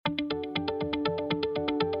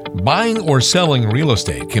Buying or selling real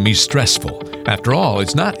estate can be stressful. After all,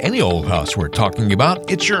 it's not any old house we're talking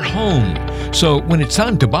about, it's your home. So when it's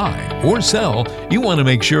time to buy or sell, you want to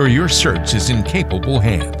make sure your search is in capable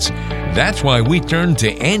hands. That's why we turn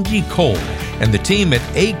to Angie Cole and the team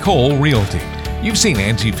at A. Cole Realty. You've seen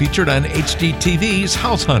Angie featured on HGTV's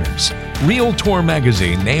House Hunters. Realtor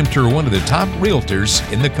magazine named her one of the top realtors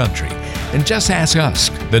in the country. And just ask us,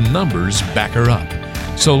 the numbers back her up.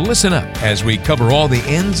 So listen up as we cover all the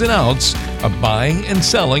ins and outs of buying and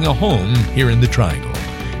selling a home here in the Triangle.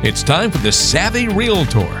 It's time for the Savvy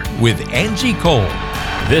Realtor with Angie Cole.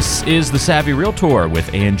 This is the Savvy Realtor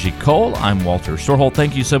with Angie Cole. I'm Walter Storholt.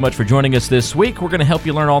 Thank you so much for joining us this week. We're going to help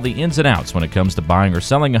you learn all the ins and outs when it comes to buying or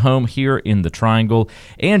selling a home here in the Triangle.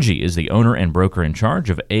 Angie is the owner and broker in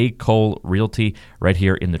charge of A. Cole Realty right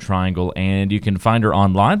here in the Triangle, and you can find her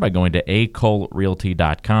online by going to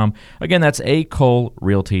acolerealty.com. Again, that's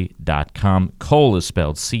acolerealty.com. Cole is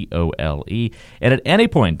spelled C-O-L-E. And at any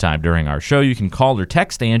point in time during our show, you can call or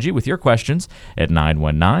text Angie with your questions at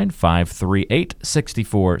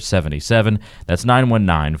 919-538-6477. That's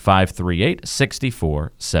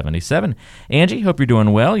 919-538-6477. Angie, hope you're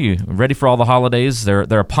doing well. You ready for all the holidays? They're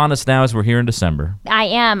upon us now as we're here in December. I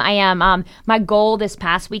am. My goal this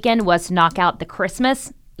past weekend was to knock out the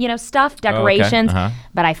Christmas, stuff, decorations,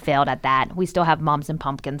 but I failed at that. We still have mums and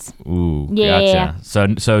pumpkins. Ooh, yeah.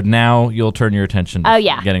 Gotcha. So now you'll turn your attention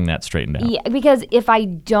to getting that straightened out. Yeah, because if I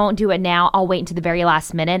don't do it now, I'll wait until the very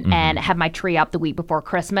last minute and have my tree up the week before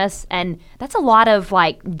Christmas, and that's a lot of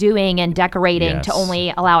doing and decorating to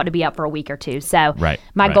only allow it to be up for a week or two. So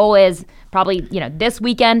my goal is probably, this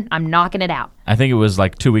weekend, I'm knocking it out. I think it was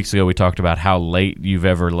 2 weeks ago we talked about how late you've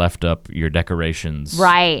ever left up your decorations.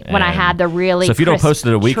 Right, when I had the really So if you don't post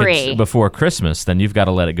it a week tree before Christmas, then you've got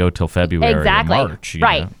to let it go till February or March.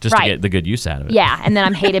 Just to get the good use out of it. Yeah, and then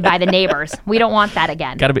I'm hated by the neighbors. We don't want that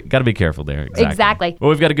again. Got to be careful there. Exactly.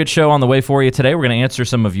 Well, we've got a good show on the way for you today. We're going to answer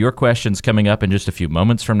some of your questions coming up in just a few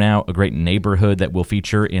moments from now. A great neighborhood that we'll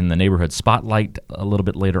feature in the Neighborhood Spotlight a little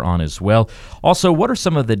bit later on as well. Also, what are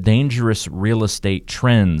some of the dangerous real estate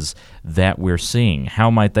trends that we're seeing? How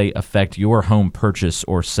might they affect your home purchase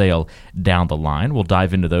or sale down the line? We'll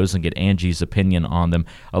dive into those and get Angie's opinion on them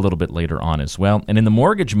a little bit later on as well. And in the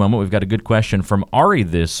mortgage moment, we've got a good question from Ari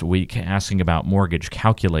this week asking about mortgage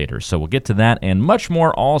calculators. So we'll get to that and much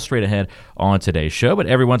more all straight ahead on today's show. But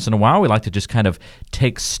every once in a while, we like to just kind of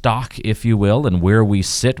take stock, if you will, and where we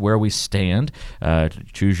sit, where we stand.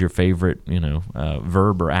 Choose your favorite,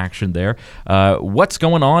 verb or action there. What's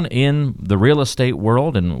going on in the real estate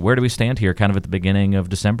world, and where do we stand here kind of at the beginning of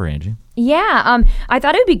December, Angie? Yeah, I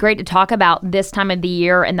thought it would be great to talk about this time of the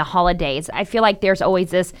year and the holidays. I feel like there's always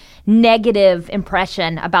this negative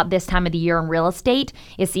impression about this time of the year in real estate.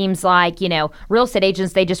 It seems like, real estate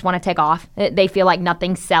agents, they just want to take off. They feel like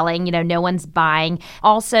nothing's selling, no one's buying.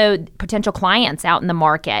 Also, potential clients out in the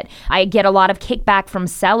market. I get a lot of kickback from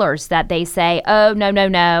sellers that they say, oh,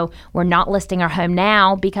 no, we're not listing our home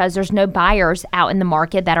now because there's no buyers out in the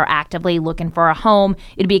market that are actively looking for a home.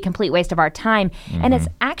 It'd be a complete waste of our time. And it's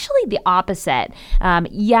actually the opposite.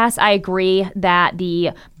 Yes, I agree that the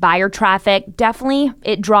buyer traffic, definitely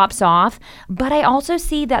it drops off, but I also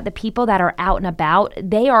see that the people that are out and about,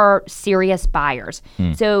 they are serious buyers.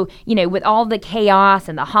 So, with all the chaos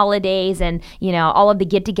and the holidays and, all of the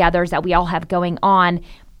get-togethers that we all have going on,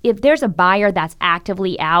 if there's a buyer that's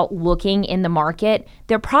actively out looking in the market,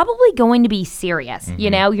 they're probably going to be serious.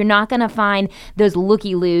 You're not going to find those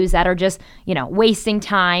looky-loos that are just, wasting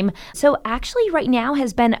time. So actually right now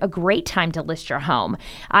has been a great time to list your home.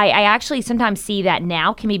 I actually sometimes see that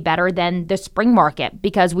now can be better than the spring market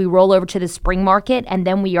because we roll over to the spring market and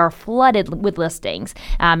then we are flooded with listings.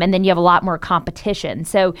 And then you have a lot more competition.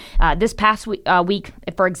 So this past week,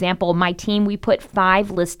 for example, my team, we put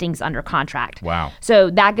 5 listings under contract. Wow. So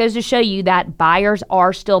that goes to show you that buyers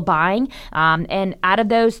are still buying. And out of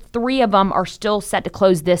those, 3 of them are still set to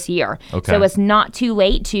close this year. Okay. So it's not too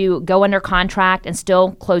late to go under contract and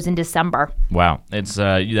still close in December. Wow. It's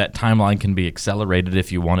that timeline can be accelerated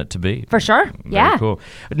if you want it to be. For sure. Very cool.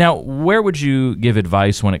 Now, where would you give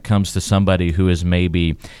advice when it comes to somebody who has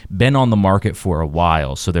maybe been on the market for a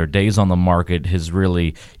while? So their days on the market is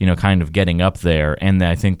really, kind of getting up there. And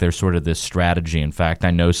I think there's sort of this strategy. In fact,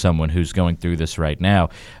 I know someone who's going through this right now.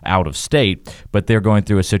 out of state, but they're going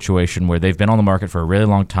through a situation where they've been on the market for a really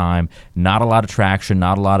long time, not a lot of traction,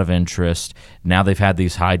 not a lot of interest. Now they've had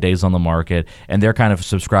these high days on the market, and they're kind of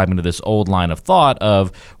subscribing to this old line of thought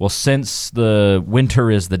of, well, since the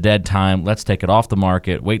winter is the dead time, let's take it off the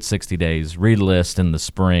market, wait 60 days, relist in the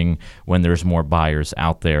spring when there's more buyers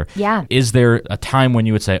out there. Yeah. Is there a time when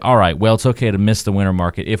you would say, all right, well, it's okay to miss the winter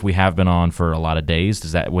market if we have been on for a lot of days?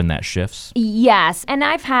 Is that when that shifts? Yes. And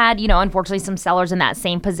I've had, unfortunately some sellers in that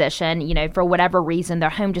same position, for whatever reason, their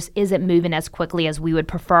home just isn't moving as quickly as we would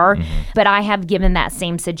prefer. But I have given that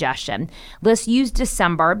same suggestion. Let's use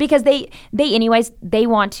December because they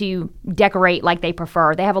want to decorate like they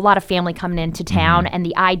prefer. They have a lot of family coming into town, and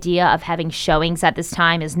the idea of having showings at this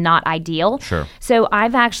time is not ideal. Sure. So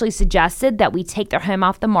I've actually suggested that we take their home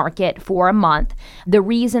off the market for a month. The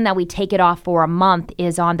reason that we take it off for a month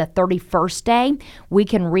is on the 31st day, we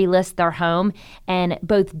can relist their home, and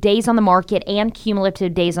both days on the market and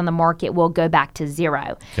cumulative days on the market will go back to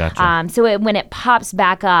zero. Gotcha. So when it pops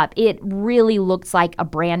back up, it really looks like a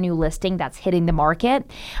brand new listing that's hitting the market.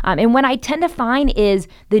 And what I tend to find is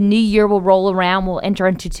the new year will roll around, we'll enter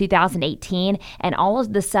into 2018, and all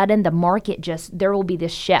of a sudden the market there will be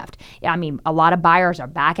this shift. I mean, a lot of buyers are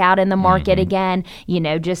back out in the market again,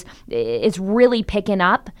 it's really picking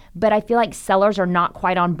up, but I feel like sellers are not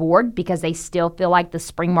quite on board because they still feel like the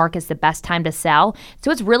spring market is the best time to sell.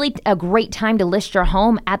 So it's really a great time to list your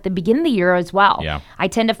home at the beginning of the year as well. Yeah. I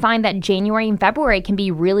tend to find that January and February can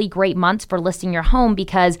be really great months for listing your home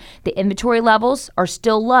because the inventory levels are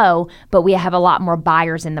still low, but we have a lot more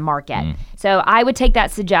buyers in the market. So I would take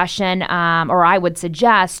that suggestion, or I would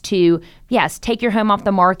suggest to, yes, take your home off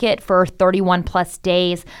the market for 31 plus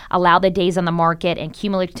days, allow the days on the market and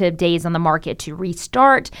cumulative days on the market to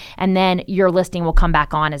restart, and then your listing will come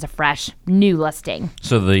back on as a fresh new listing.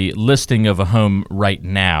 So the listing of a home right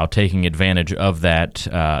now, taking advantage of that,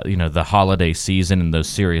 the holiday season and those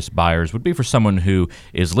serious buyers would be for someone who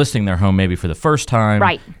is listing their home maybe for the first time.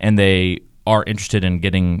 Right. And they are interested in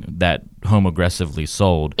getting that home aggressively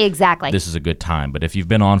sold. Exactly. This is a good time. But if you've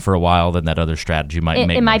been on for a while, then that other strategy might make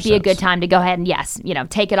more sense. It might be a good time to go ahead and, yes,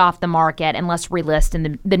 take it off the market and let's relist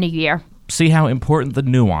in the new year. See how important the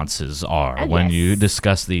nuances are when you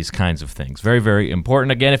discuss these kinds of things. Very, very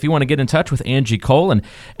important. Again, if you want to get in touch with Angie Cole and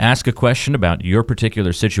ask a question about your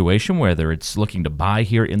particular situation, whether it's looking to buy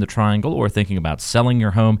here in the Triangle or thinking about selling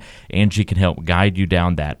your home, Angie can help guide you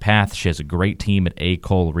down that path. She has a great team at A.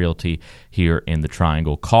 Cole Realty here in the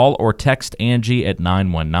Triangle. Call or text Angie at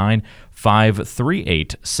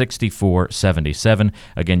 919-538-6477.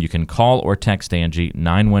 Again, you can call or text Angie.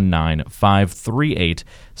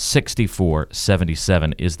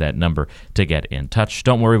 919-538-6477 is that number to get in touch.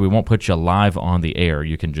 Don't worry, we won't put you live on the air.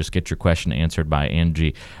 You can just get your question answered by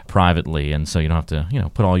Angie privately, and so you don't have to,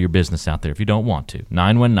 put all your business out there if you don't want to.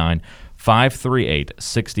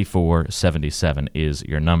 919-538-6477 is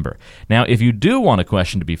your number. Now, if you do want a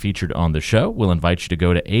question to be featured on the show, we'll invite you to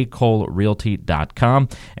go to acolerealty.com,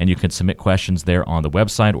 and you can submit questions there on the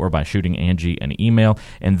website or by shooting Angie an email,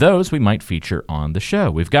 and those we might feature on the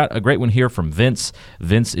show. We've got a great one here from Vince.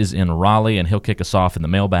 Vince is in Raleigh, and he'll kick us off in the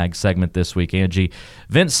mailbag segment this week, Angie.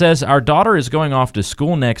 Vince says, our daughter is going off to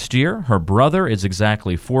school next year. Her brother is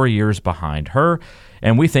exactly 4 years behind her,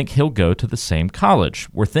 and we think he'll go to the same college.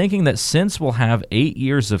 We're thinking that since we'll have 8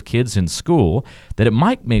 years of kids in school, that it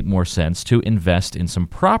might make more sense to invest in some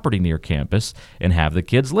property near campus and have the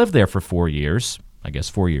kids live there for 4 years, I guess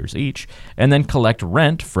 4 years each, and then collect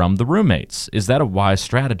rent from the roommates. Is that a wise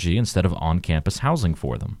strategy instead of on-campus housing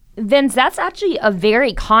for them? Vince, that's actually a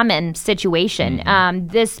very common situation.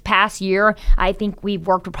 This past year, I think we've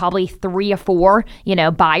worked with probably 3 or 4,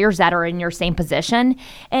 buyers that are in your same position.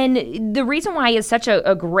 And the reason why it's such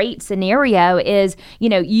a great scenario is,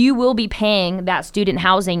 you will be paying that student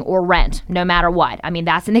housing or rent no matter what. I mean,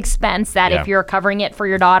 that's an expense that if you're covering it for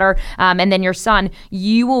your daughter and then your son,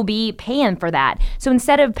 you will be paying for that. So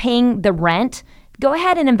instead of paying the rent, go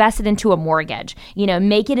ahead and invest it into a mortgage.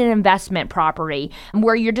 Make it an investment property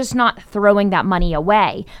where you're just not throwing that money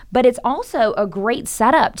away. But it's also a great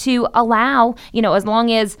setup to allow, as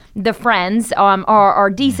long as the friends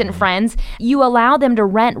are decent friends, you allow them to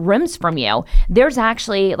rent rooms from you. There's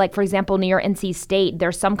actually, like, for example, near NC State,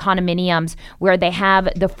 there's some condominiums where they have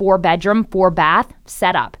the 4-bedroom, 4-bath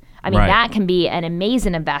setup. I mean, that can be an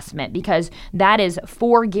amazing investment because that is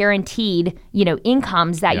 4 guaranteed,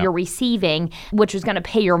 incomes that you're receiving, which is going to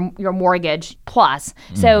pay your mortgage plus.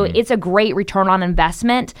 So it's a great return on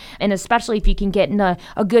investment. And especially if you can get in a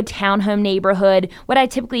good townhome neighborhood, what I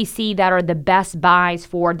typically see that are the best buys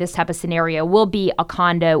for this type of scenario will be a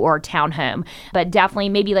condo or a townhome. But definitely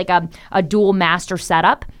maybe like a dual master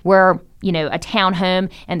setup where a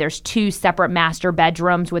townhome and there's 2 separate master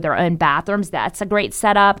bedrooms with their own bathrooms, that's a great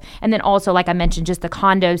setup. And then also, like I mentioned, just the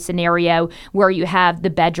condo scenario where you have the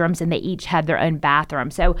bedrooms and they each have their own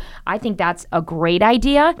bathroom. So I think that's a great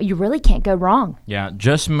idea. You really can't go wrong. Yeah,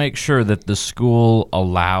 just make sure that the school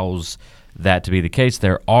allows that to be the case.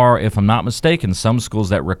 There are, if I'm not mistaken, some schools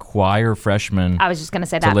that require freshmen I was just going to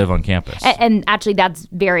say to that. live on campus. And actually, that's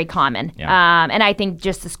very common. Yeah. And I think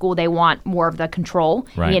just the school, they want more of the control,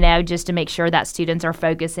 Right. just to make sure that students are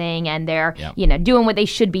focusing and they're, Yep. doing what they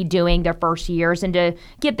should be doing their first years, and to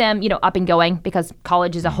get them, up and going, because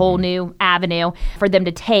college is a whole new avenue for them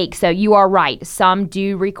to take. So you are right. Some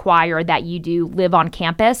do require that you do live on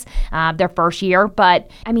campus their first year. But,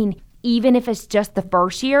 I mean, even if it's just the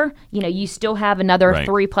first year, you still have another Right.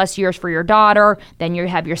 3+ years for your daughter. Then you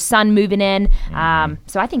have your son moving in.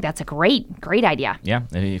 So I think that's a great idea. Yeah,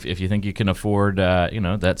 and if you think you can afford,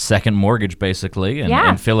 that second mortgage basically, and, Yeah.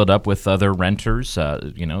 and fill it up with other renters,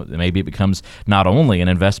 maybe it becomes not only an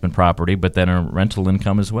investment property, but then a rental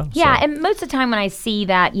income as well. Yeah, So, and most of the time when I see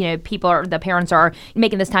that, the parents are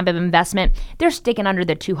making this type of investment, they're sticking under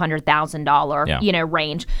the $200,000, Yeah.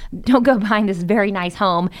 range. Don't go buying this very nice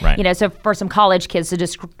home, Right. So for some college kids to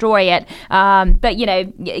destroy it. But,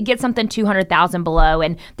 get something 200,000 below,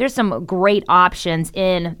 and there's some great options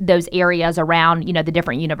in those areas around, the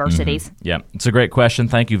different universities. yeah, it's a great question.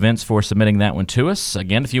 Thank you, Vince, for submitting that one to us.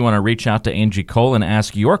 Again, if you want to reach out to Angie Cole and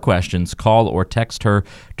ask your questions, call or text her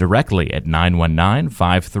directly at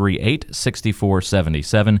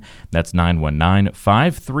 919-538-6477. That's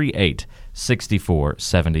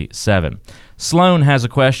 919-538-6477. Sloan has a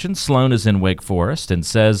question. Sloan is in Wake Forest and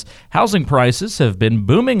says, housing prices have been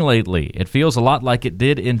booming lately. It feels a lot like it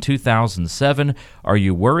did in 2007. Are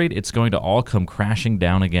you worried it's going to all come crashing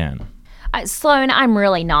down again? Sloan, I'm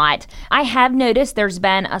really not. I have noticed there's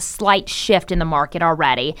been a slight shift in the market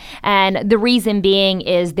already. And the reason being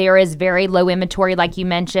is there is very low inventory, like you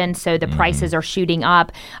mentioned, so the prices are shooting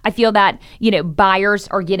up. I feel that, buyers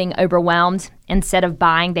are getting overwhelmed. Instead of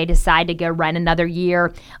buying, they decide to go rent another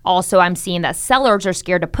year. Also, I'm seeing that sellers are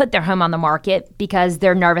scared to put their home on the market because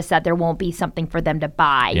they're nervous that there won't be something for them to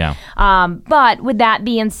buy. Yeah. But with that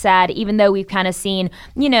being said, even though we've kind of seen,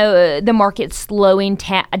 the market slowing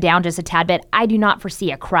down just a tad bit, I do not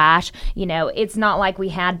foresee a crash. It's not like we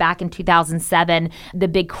had back in 2007, the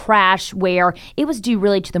big crash where it was due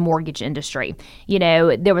really to the mortgage industry.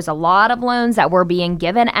 There was a lot of loans that were being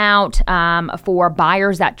given out for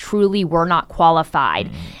buyers that truly were not qualified.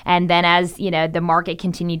 And then as, the market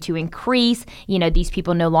continued to increase, these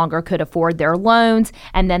people no longer could afford their loans.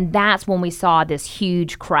 And then that's when we saw this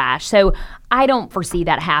huge crash. So I don't foresee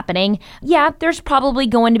that happening. Yeah, there's probably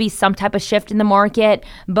going to be some type of shift in the market,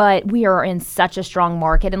 but we are in such a strong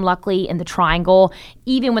market. And luckily in the Triangle,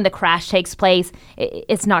 even when the crash takes place,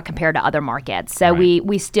 it's not compared to other markets. So Right.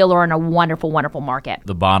 we still are in a wonderful, wonderful market.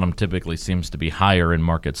 The bottom typically seems to be higher in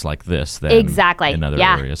markets like this than Exactly. in other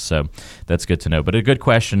Yeah. areas. So that's good to know. But a good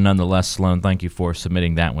question nonetheless, Sloan. Thank you for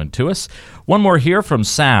submitting that one to us. One more here from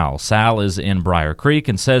Sal. Sal is in Briar Creek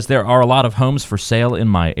and says, there are a lot of homes for sale in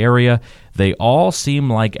my area. They all seem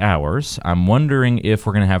like ours. I'm wondering if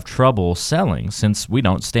we're going to have trouble selling since we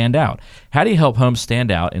don't stand out. How do you help homes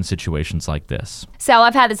stand out in situations like this? So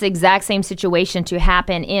I've had this exact same situation to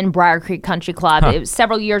happen in Briar Creek Country Club. It was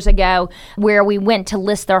several years ago where we went to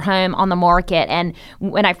list their home on the market. And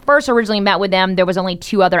when I first originally met with them, there was only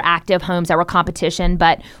 2 other active homes that were competition.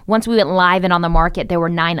 But once we went live and on the market, there were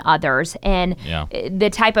 9 others. And Yeah. the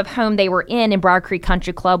type of home they were in Briar Creek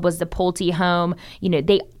Country Club was the Pulte home.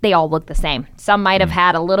 They all looked the same. Some might have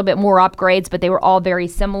had a little bit more upgrades, but they were all very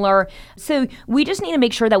similar. So we just need to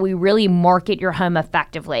make sure that we really market your home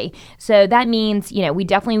effectively. So that means, we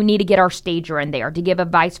definitely need to get our stager in there to give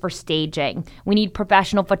advice for staging. We need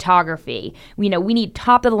professional photography. We need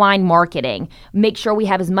top of the line marketing. Make sure we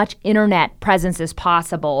have as much internet presence as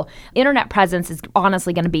possible. Internet presence is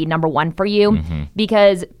honestly going to be number 1 for you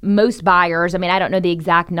because most buyers, I don't know the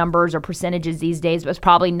exact numbers or percentages these days, but it's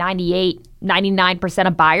probably 99%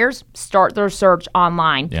 of buyers start their search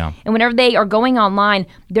online. Yeah. And whenever they are going online,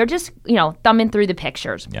 they're just, thumbing through the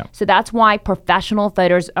pictures. Yeah. So that's why professional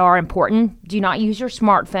photos are important. Do not use your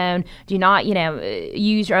smartphone. Do not,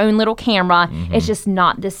 use your own little camera. It's just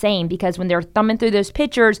not the same because when they're thumbing through those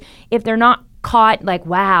pictures, if they're not caught like,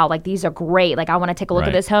 wow, like these are great. Like I want to take a look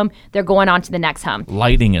at this home. They're going on to the next home.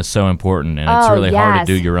 Lighting is so important, and it's really hard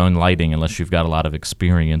to do your own lighting unless you've got a lot of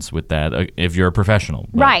experience with that if you're a professional.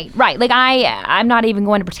 But. Right. Like I'm not even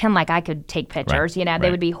going to pretend like I could take pictures.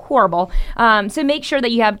 They would be horrible. So make sure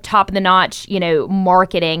that you have top of the notch,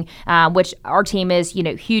 marketing, which our team is,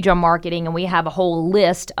 huge on marketing, and we have a whole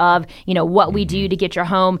list of, what we do to get your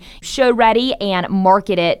home show ready and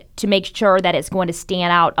market it to make sure that it's going to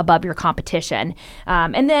stand out above your competition.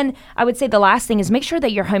 And then I would say the last thing is make sure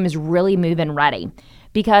that your home is really move-in ready.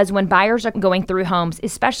 Because when buyers are going through homes,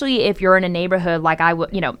 especially if you're in a neighborhood like I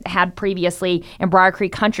had previously in Briar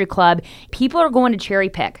Creek Country Club, people are going to cherry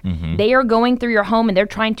pick. Mm-hmm. They are going through your home and they're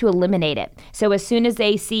trying to eliminate it. So as soon as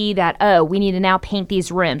they see that, we need to now paint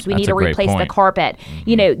these rooms, we need to replace the carpet,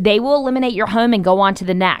 they will eliminate your home and go on to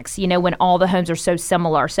the next, when all the homes are so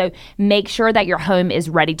similar. So make sure that your home is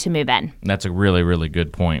ready to move in. That's a really, really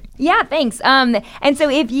good point. Yeah, thanks. And so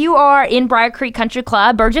if you are in Briar Creek Country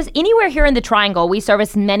Club or just anywhere here in the Triangle, we service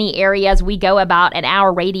many areas. We go about an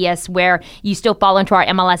hour radius where you still fall into our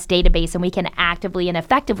MLS database, and we can actively and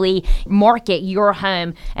effectively market your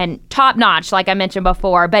home and top notch, like I mentioned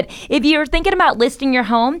before. But if you're thinking about listing your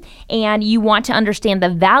home and you want to understand the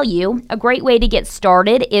value, a great way to get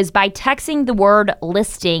started is by texting the word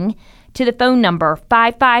listing to the phone number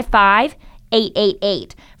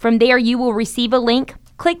 555-888. From there, you will receive a link.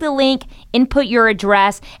 Click the link, input your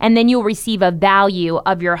address, and then you'll receive a value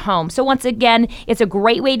of your home. So once again, it's a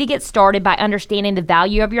great way to get started by understanding the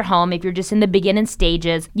value of your home. If you're just in the beginning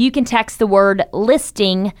stages, you can text the word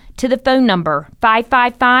listing to the phone number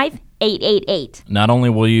 555-888. Not only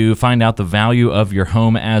will you find out the value of your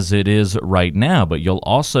home as it is right now, but you'll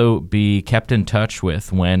also be kept in touch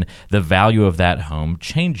with when the value of that home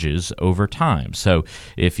changes over time. So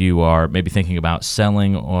if you are maybe thinking about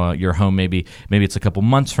selling your home, maybe it's a couple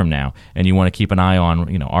months from now, and you want to keep an eye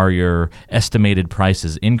on, are your estimated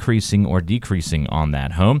prices increasing or decreasing on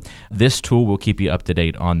that home? This tool will keep you up to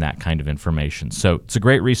date on that kind of information. So it's a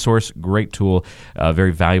great resource, great tool,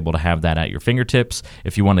 very valuable to have that at your fingertips.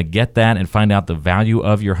 If you want to get that and find out the value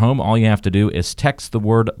of your home, all you have to do is text the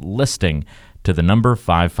word listing to the number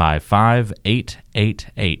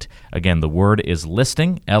 555-888. Again, the word is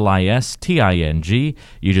listing, LISTING.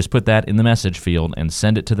 You just put that in the message field and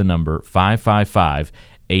send it to the number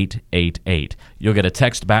 555-888. You'll get a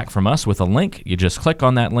text back from us with a link. You just click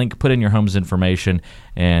on that link, put in your home's information,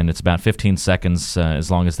 and it's about 15 seconds as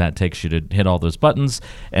long as that takes you to hit all those buttons,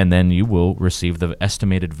 and then you will receive the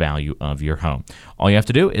estimated value of your home. All you have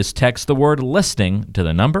to do is text the word listing to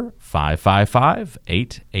the number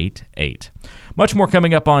 555-888. Much more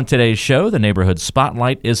coming up on today's show. The Neighborhood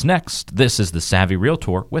Spotlight is next. This is the Savvy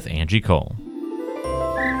Realtor with Angie Cole.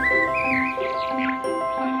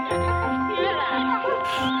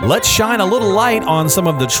 Let's shine a little light on some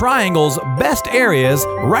of the Triangle's best areas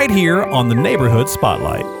right here on the Neighborhood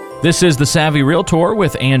Spotlight. This is the Savvy Realtor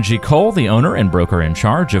with Angie Cole, the owner and broker in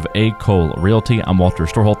charge of A. Cole Realty. I'm Walter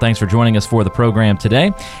Storholt. Thanks for joining us for the program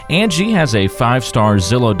today. Angie has a 5-star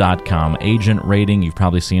Zillow.com agent rating. You've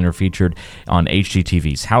probably seen her featured on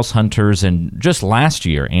HGTV's House Hunters. And just last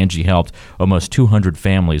year, Angie helped almost 200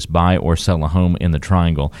 families buy or sell a home in the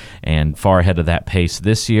Triangle. And far ahead of that pace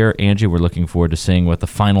this year, Angie, we're looking forward to seeing what the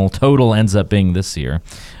final total ends up being this year.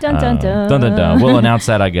 Dun, dun, dun. Dun, dun, dun. We'll announce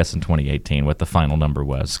that, I guess, in 2018, what the final number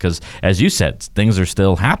was. Because, as you said, things are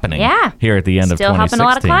still happening here at the end still of 2016. Helping a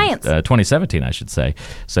lot of clients. 2017, I should say.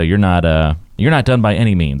 So you're not done by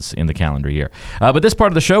any means in the calendar year. But this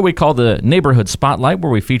part of the show we call the Neighborhood Spotlight,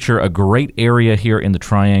 where we feature a great area here in the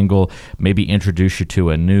Triangle, maybe introduce you to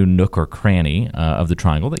a new nook or cranny of the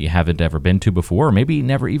Triangle that you haven't ever been to before, or maybe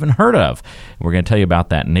never even heard of. We're going to tell you about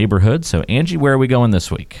that neighborhood. So, Angie, where are we going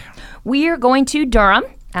this week? We are going to Durham.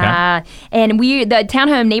 Okay. And the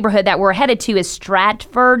townhome neighborhood that we're headed to is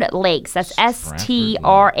Stratford Lakes. That's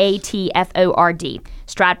STRATFORD.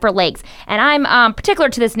 Stratford Lakes. And I'm particular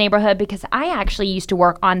to this neighborhood because I actually used to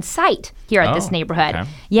work on site here at this neighborhood. Okay.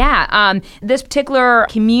 Yeah. This particular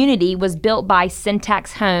community was built by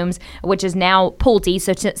Syntax Homes, which is now Pulte,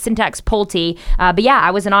 so Syntax Pulte. But yeah,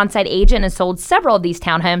 I was an on-site agent and sold several of these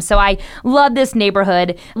townhomes. So I love this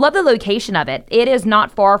neighborhood, love the location of it. It is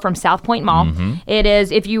not far from South Point Mall. Mm-hmm. It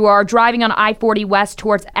is, if you are driving on I-40 West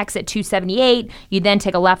towards exit 278, you then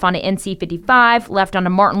take a left onto NC 55, left onto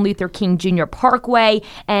Martin Luther King Jr. Parkway. way,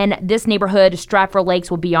 and this neighborhood, Stratford Lakes,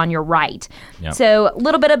 will be on your right. Yep. So a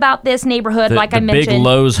little bit about this neighborhood, like I The mentioned. big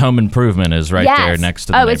Lowe's Home Improvement is right there next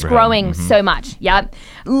to the neighborhood. It's growing so much. Yep.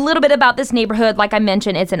 A little bit about this neighborhood, like I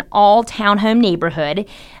mentioned, it's an all townhome neighborhood.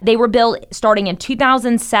 They were built starting in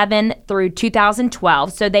 2007 through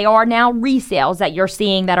 2012, so they are now resales that you're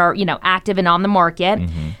seeing that are, active and on the market.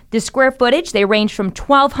 The square footage, they range from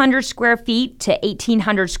 1,200 square feet to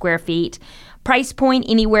 1,800 square feet. Price point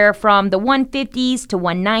anywhere from the 150s to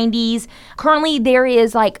 190s. Currently, there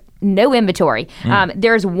is no inventory.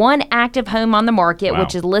 There's one active home on the market,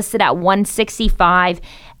 which is listed at $165.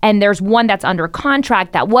 And there's one that's under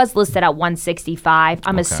contract that was listed at $165.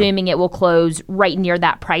 I'm assuming it will close right near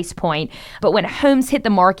that price point. But when homes hit the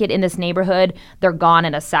market in this neighborhood, they're gone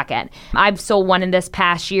in a second. I've sold one in this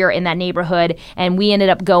past year in that neighborhood, and we ended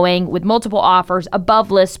up going with multiple offers above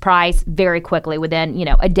list price very quickly within,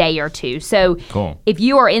 a day or two. So if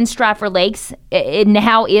you are in Stratford Lakes,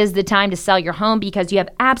 now is the time to sell your home because you have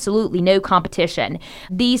absolutely no competition.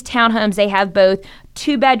 These townhomes, they have both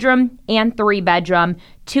 2-bedroom and 3-bedroom,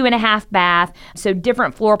 2.5 bath, so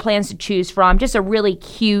different floor plans to choose from. Just a really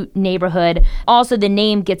cute neighborhood. Also, the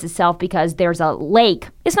name gets itself because there's a lake.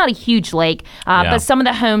 It's not a huge lake, but some of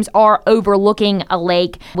the homes are overlooking a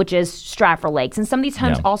lake, which is Stratford Lakes. And some of these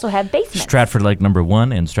homes also have basements. Stratford Lake number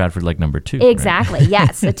 1 and Stratford Lake number 2. Exactly, right?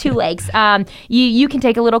 yes, the 2 lakes. You can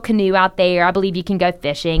take a little canoe out there. I believe you can go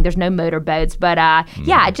fishing. There's no motorboats, but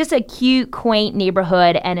just a cute, quaint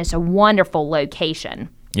neighborhood, and it's a wonderful location.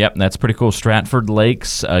 Yep, that's pretty cool. Stratford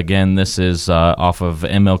Lakes, again, this is off of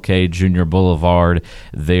MLK Junior Boulevard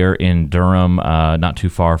there in Durham, not too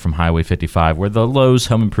far from Highway 55, where the Lowe's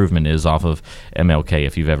Home Improvement is off of MLK,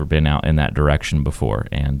 if you've ever been out in that direction before.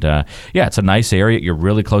 And it's a nice area. You're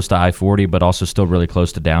really close to I-40, but also still really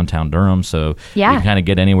close to downtown Durham, so you can kind of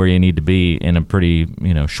get anywhere you need to be in a pretty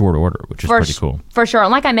short order, which is pretty cool. For sure.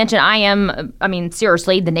 And like I mentioned, I am,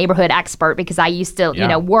 seriously, the neighborhood expert because I used to,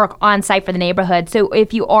 work on site for the neighborhood. So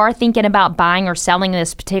if you are thinking about buying or selling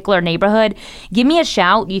this particular neighborhood, give me a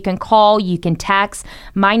shout. You can call, you can text.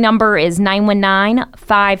 My number is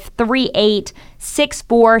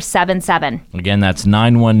 919-538-6477. Again, that's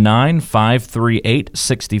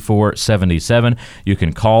 919-538-6477. You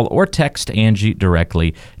can call or text Angie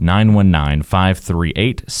directly,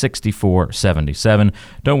 919-538-6477.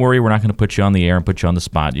 Don't worry, we're not going to put you on the air and put you on the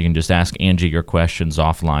spot. You can just ask Angie your questions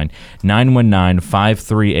offline.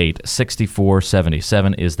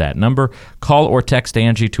 919-538-6477 is that number. Call or text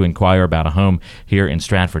Angie to inquire about a home here in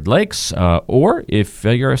Stratford Lakes, or if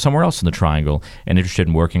you're somewhere else in the Triangle and interested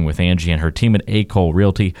in working with Angie and her team at A. Cole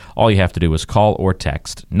Realty, all you have to do is call or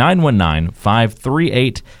text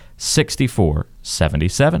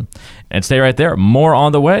 919-538-6477. And stay right there. More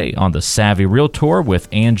on the way on the Savvy Realtor with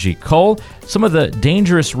Angie Cole. Some of the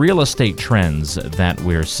dangerous real estate trends that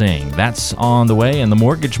we're seeing. That's on the way, and the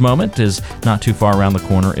mortgage moment is not too far around the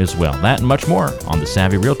corner as well. That and much more on the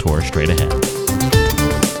Savvy Realtor straight ahead.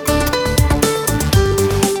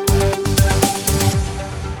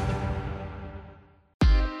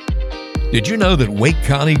 Did you know that Wake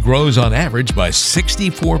County grows on average by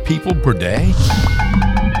 64 people per day?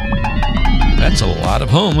 That's a lot of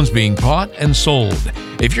homes being bought and sold.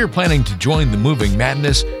 If you're planning to join the moving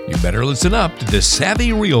madness, you better listen up to the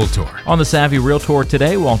Savvy Realtor. On the Savvy Realtor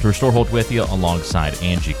today, Walter Storholt with you alongside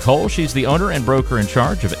Angie Cole. She's the owner and broker in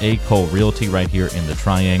charge of A. Cole Realty right here in the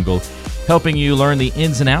Triangle, helping you learn the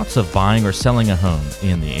ins and outs of buying or selling a home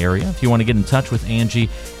in the area. If you want to get in touch with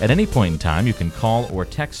Angie at any point in time, you can call or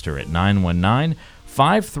text her at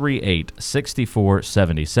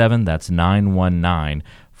 919-538-6477. That's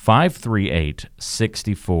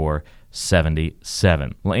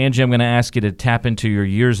 919-538-6477. Well, Angie, I'm going to ask you to tap into your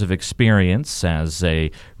years of experience as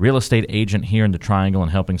a real estate agent here in the Triangle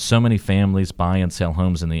and helping so many families buy and sell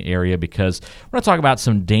homes in the area, because we're going to talk about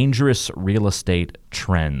some dangerous real estate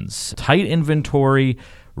trends. Tight inventory,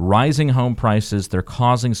 rising home prices, they're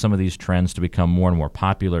causing some of these trends to become more and more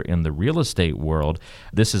popular in the real estate world.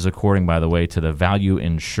 This is according, by the way, to the Value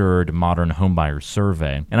Insured Modern Homebuyer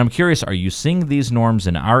Survey. And I'm curious, are you seeing these norms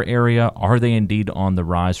in our area? Are they indeed on the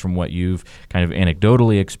rise from what you've kind of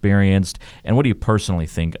anecdotally experienced? And what do you personally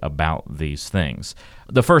think about these things?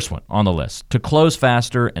 The first one on the list, to close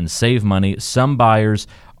faster and save money, some buyers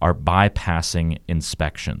are bypassing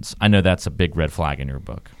inspections. I know that's a big red flag in your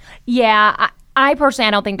book. Yeah, I personally,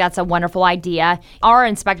 I don't think that's a wonderful idea. Our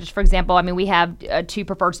inspectors, for example, we have 2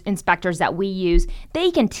 preferred inspectors that we use. They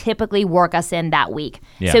can typically work us in that week.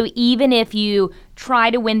 Yeah. So even if you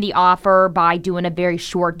try to win the offer by doing a very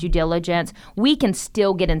short due diligence, we can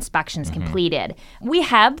still get inspections completed. We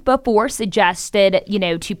have before suggested,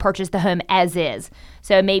 to purchase the home as is.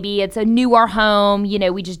 So maybe it's a newer home,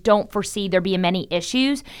 we just don't foresee there being many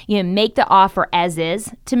issues. Make the offer as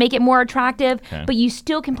is to make it more attractive, but you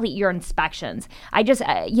still complete your inspections. I just,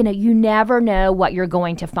 you never know what you're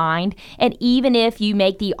going to find. And even if you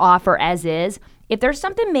make the offer as is, if there's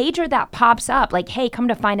something major that pops up, like, hey, come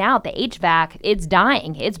to find out the HVAC, it's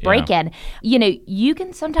dying, it's breaking, you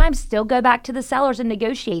can sometimes still go back to the sellers and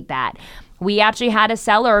negotiate that. We actually had a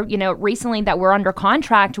seller, recently that we're under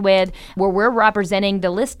contract with where we're representing the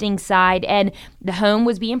listing side, and the home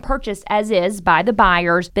was being purchased as is by the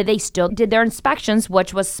buyers, but they still did their inspections,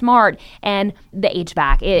 which was smart, and the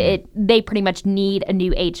HVAC, they pretty much need a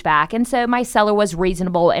new HVAC. And so my seller was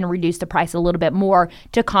reasonable and reduced the price a little bit more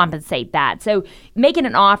to compensate that. So making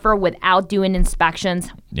an offer without doing inspections,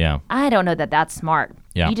 I don't know that that's smart.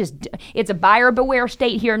 Yeah. It's a buyer beware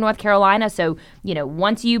state here in North Carolina. So,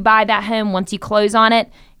 once you buy that home, once you close on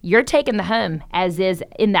it, you're taking the home as is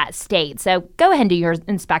in that state. So go ahead and do your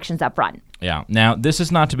inspections up front. Yeah. Now, this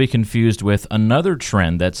is not to be confused with another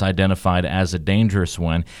trend that's identified as a dangerous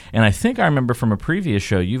one. And I think I remember from a previous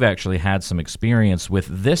show, you've actually had some experience with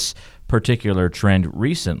this particular trend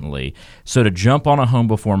recently. So to jump on a home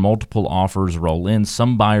before multiple offers roll in,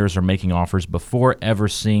 some buyers are making offers before ever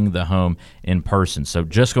seeing the home in person. So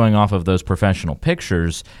just going off of those professional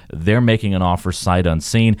pictures, they're making an offer sight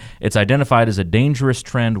unseen. It's identified as a dangerous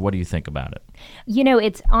trend. What do you think about it?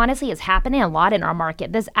 It's happening a lot in our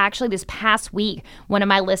market. This past week, one of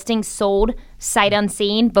my listings sold sight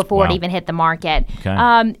unseen before it even hit the market.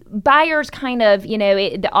 Okay. Buyers kind of,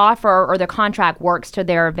 the offer or the contract works to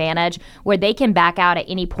their advantage where they can back out at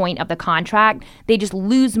any point of the contract. They just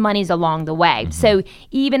lose monies along the way. Mm-hmm. So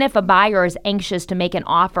even if a buyer is anxious to make an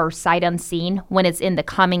offer sight unseen when it's in the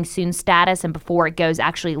coming soon status and before it goes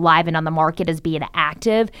actually live and on the market as being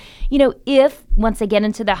active, if once they get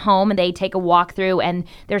into the home and they take a walk through and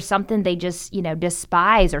there's something they just,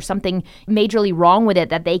 despise or something majorly wrong with it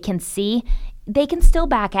that they can see, they can still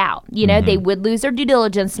back out. They would lose their due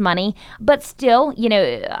diligence money, but still,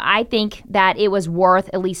 I think that it was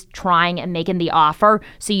worth at least trying and making the offer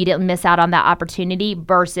so you didn't miss out on that opportunity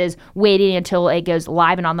versus waiting until it goes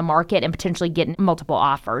live and on the market and potentially getting multiple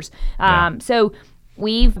offers. So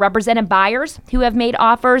we've represented buyers who have made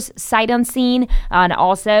offers sight unseen, and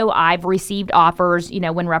also I've received offers,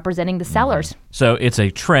 when representing the sellers. So it's a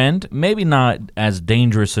trend, maybe not as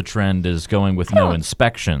dangerous a trend as going with no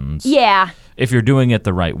inspections. Yeah. If you're doing it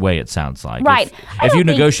the right way, it sounds like. Right. If you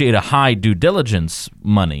negotiate a high due diligence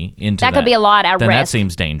money into that, could be a lot at then risk. That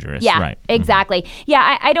seems dangerous. Yeah, right. Exactly.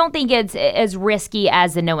 Yeah, I don't think it's as risky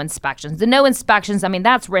as the no inspections. The no inspections,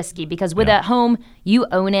 that's risky because with a home, you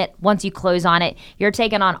own it. Once you close on it, you're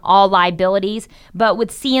taking on all liabilities. But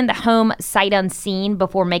with seeing the home sight unseen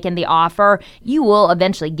before making the offer, you will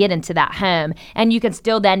eventually get into that home. And you can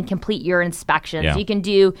still then complete your inspections. Yeah. You can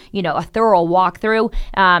do, a thorough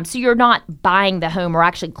walkthrough. So you're not buying the home or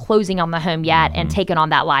actually closing on the home yet and taking on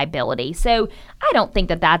that liability. So I don't think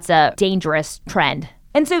that that's a dangerous trend.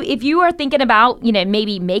 And so if you are thinking about,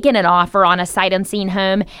 maybe making an offer on a sight unseen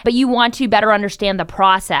home, but you want to better understand the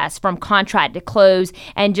process from contract to close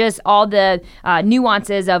and just all the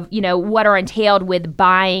nuances of, what are entailed with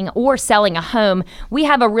buying or selling a home, we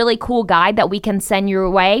have a really cool guide that we can send your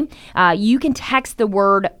way. You can text the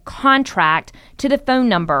word contract to the phone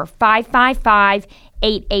number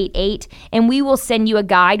 555-888, and we will send you a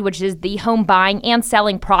guide, which is the home buying and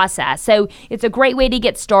selling process. So it's a great way to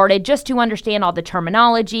get started just to understand all the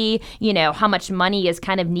terminology, how much money is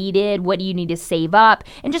kind of needed, what do you need to save up,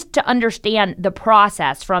 and just to understand the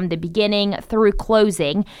process from the beginning through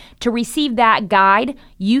closing. To receive that guide,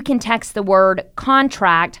 you can text the word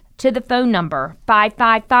contract to the phone number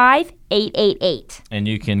 555-888. And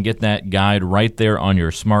you can get that guide right there on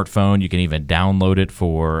your smartphone. You can even download it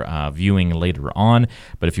for viewing later on.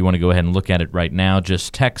 But if you want to go ahead and look at it right now,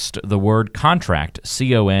 just text the word contract,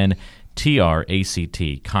 CONTRACT,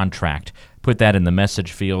 contract. Put that in the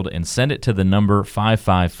message field and send it to the number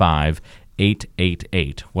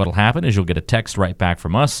 555-888. What'll happen is you'll get a text right back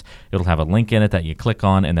from us. It'll have a link in it that you click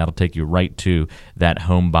on, and that'll take you right to that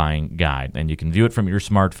home buying guide. And you can view it from your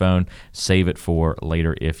smartphone, save it for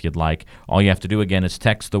later if you'd like. All you have to do, again, is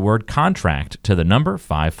text the word contract to the number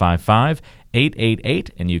 555-888,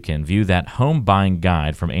 and you can view that home buying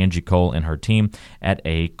guide from Angie Cole and her team at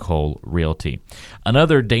A. Cole Realty.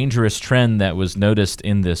 Another dangerous trend that was noticed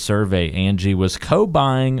in this survey, Angie, was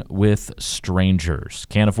co-buying with strangers.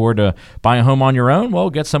 Can't afford to buy a home on your own? Well,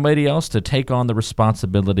 get somebody else to take on the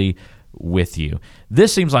responsibility with you.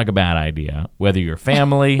 This seems like a bad idea, whether you're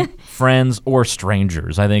family, friends, or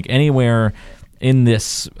strangers. I think anywhere in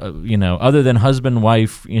this, other than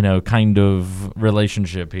husband-wife, kind of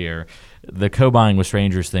relationship here, the co-buying with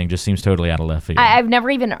strangers thing just seems totally out of left field. I've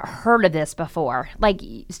never even heard of this before. Like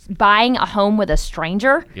buying a home with a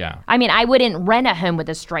stranger. Yeah. I mean, I wouldn't rent a home with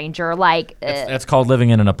a stranger. Like that's called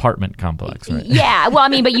living in an apartment complex, right? Yeah. Well, I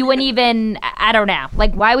mean, but you wouldn't even. I don't know.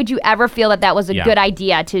 Like, why would you ever feel that was a good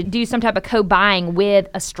idea to do some type of co-buying with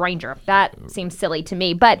a stranger? That seems silly to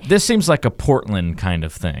me. But this seems like a Portland kind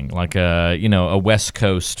of thing, like a West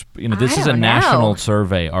Coast. This is a national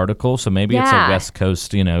survey article, so maybe it's a West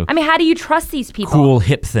Coast. I mean, how do you trust these people? Cool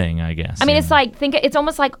hip thing, I guess. I mean, it's like it's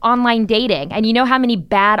almost like online dating, and you know how many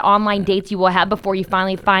bad online dates you will have before you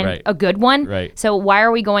finally find a good one. Right. So why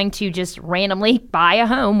are we going to just randomly buy a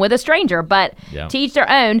home with a stranger? But to each their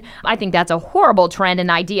own. I think that's a horrible trend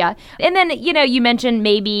and idea. And then you mentioned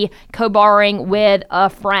maybe co-borrowing with a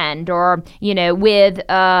friend or with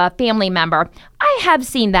a family member. I have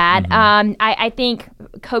seen that. I think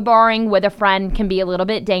co-borrowing with a friend can be a little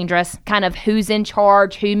bit dangerous. Kind of who's in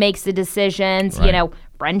charge, who makes the decisions,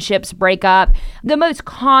 friendships break up. The most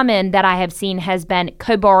common that I have seen has been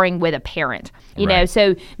co-borrowing with a parent.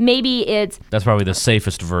 So maybe that's probably the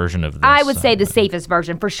safest version of this. I would say the safest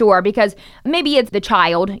version for sure, because maybe it's the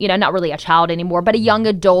child, not really a child anymore, but a young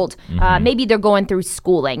adult. Maybe they're going through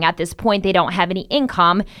schooling. At this point, they don't have any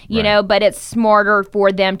income, but it's smarter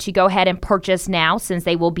for them to go ahead and purchase now, since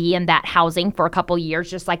they will be in that housing for a couple years,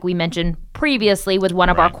 just like we mentioned previously with one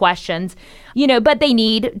of our questions. But they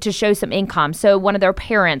need to show some income. So one of their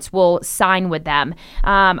parents will sign with them.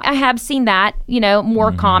 I have seen that,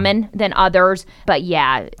 more common than others. But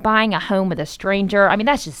yeah, buying a home with a stranger, I mean,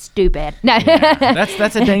 that's just stupid.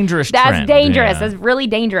 That's a dangerous trend. That's dangerous. That's really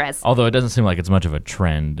dangerous. Although it doesn't seem like it's much of a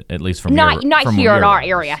trend, at least from not here in our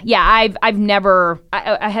areas. area. Yeah, I've never,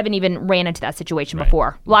 I haven't even ran into that situation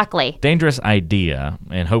before, luckily. Dangerous idea,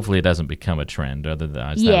 and hopefully it doesn't become a trend.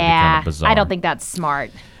 Otherwise, that would become bizarre. I don't think that's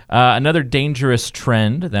smart. Another dangerous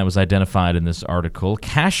trend that was identified in this article,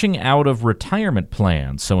 cashing out of retirement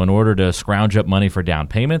plans. So in order to scrounge up money for down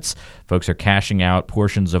payments, folks are cashing out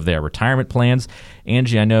portions of their retirement plans.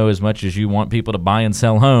 Angie, I know as much as you want people to buy and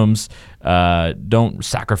sell homes, don't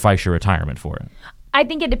sacrifice your retirement for it. I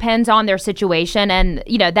think it depends on their situation, and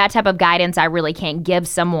that type of guidance I really can't give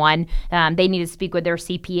someone. They need to speak with their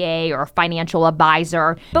CPA or financial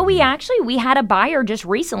advisor. But we had a buyer just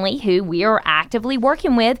recently who we are actively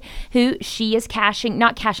working with, who she is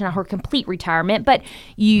not cashing out her complete retirement, but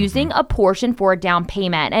using a portion for a down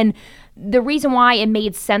payment. And the reason why it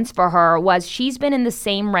made sense for her was she's been in the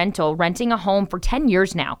same renting a home for 10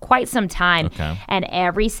 years now, quite some time. Okay. And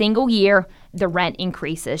every single year, the rent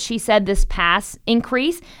increases. She said this past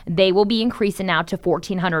increase, they will be increasing now to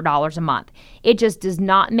 $1,400 a month. It just does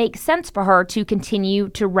not make sense for her to continue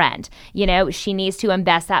to rent. She needs to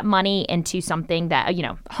invest that money into something that,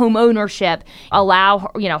 home ownership, allow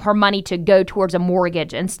her, her money to go towards a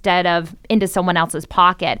mortgage instead of into someone else's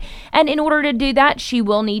pocket. And in order to do that, she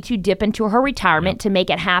will need to dip into her retirement to make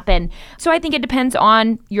it happen. So I think it depends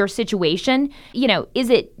on your situation. Is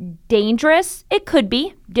it dangerous? It could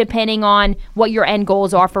be, depending on what your end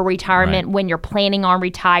goals are for retirement, when you're planning on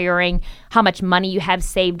retiring, how much money you have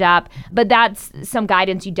saved up. But that's some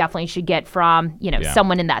guidance you definitely should get from,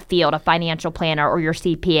 someone in that field, a financial planner or your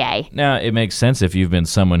CPA. Now, it makes sense if you've been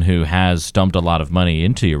someone who has dumped a lot of money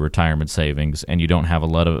into your retirement savings and you don't have a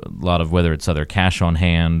lot of whether it's other cash on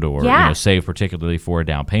hand or save particularly for a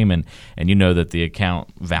down payment, and you know that the account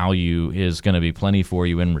value is going to be plenty for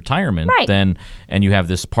you in retirement, then, and you have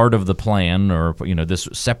this part of the plan or this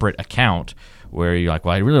separate account where you're like,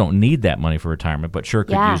 well, I really don't need that money for retirement, but sure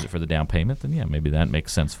could use it for the down payment, then maybe that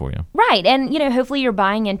makes sense for you. Right. And, hopefully you're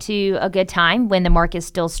buying into a good time when the market is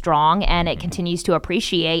still strong and it continues to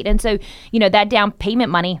appreciate. And so, that down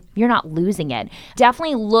payment money, you're not losing it.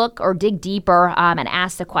 Definitely look or dig deeper and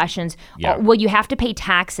ask the questions. Yeah. Will you have to pay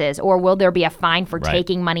taxes, or will there be a fine for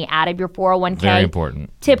taking money out of your 401k? Very important.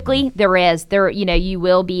 Typically, there is. You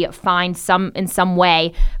will be fined in some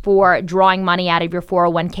way for drawing money out of your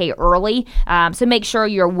 401k early. So make sure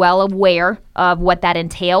you're well aware of what that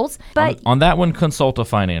entails. But on that one, consult a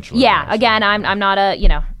financial advisor. Again, I'm not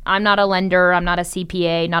a lender, I'm not a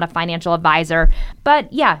CPA, not a financial advisor.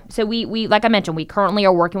 But so we like I mentioned, we currently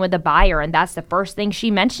are working with a buyer, and that's the first thing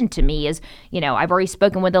she mentioned to me is, I've already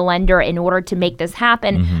spoken with a lender. In order to make this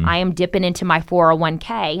happen, I am dipping into my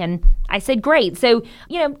 401k. And I said, great. So,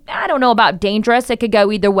 I don't know about dangerous. It could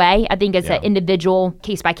go either way. I think it's an individual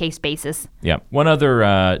case-by-case basis. Yeah. One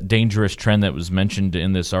other dangerous trend that was mentioned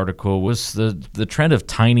in this article was the trend of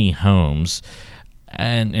tiny homes.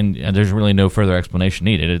 And there's really no further explanation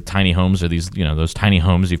needed. Tiny homes are these, those tiny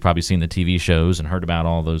homes. You've probably seen the TV shows and heard about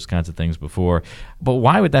all those kinds of things before. But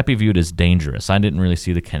why would that be viewed as dangerous? I didn't really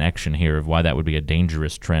see the connection here of why that would be a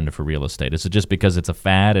dangerous trend for real estate. Is it just because it's a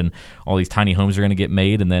fad and all these tiny homes are going to get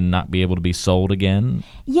made and then not be able to be sold again?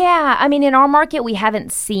 Yeah, I mean, in our market, we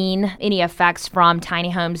haven't seen any effects from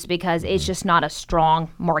tiny homes because it's just not a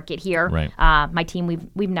strong market here. Right. My team,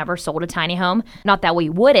 we've never sold a tiny home. Not that we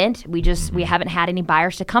wouldn't. We haven't had any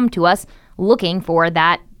buyers to come to us looking for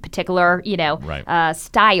that particular,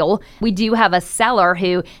 style. We do have a seller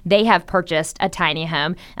who they have purchased a tiny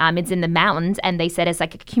home. It's in the mountains, and they said it's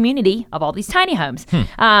like a community of all these tiny homes.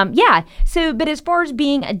 So, but as far as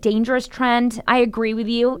being a dangerous trend, I agree with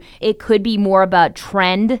you. It could be more of a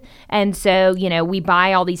trend, and so we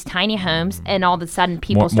buy all these tiny homes, and all of a sudden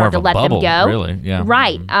people start to let bubble, them go. Really, yeah,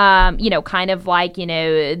 right. Kind of like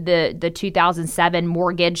the 2007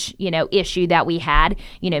 mortgage issue that we had.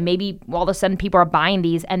 Maybe all of a sudden people are buying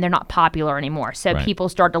these and they're not popular anymore. So people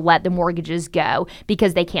start to let the mortgages go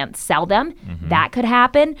because they can't sell them. That could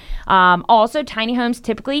happen. Also, tiny homes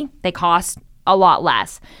typically, they cost a lot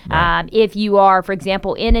less. Right. If you are, for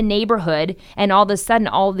example, in a neighborhood and all of a sudden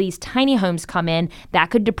all these tiny homes come in,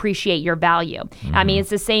 that could depreciate your value. I mean,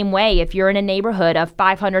 it's the same way if you're in a neighborhood of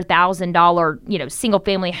 $500,000, single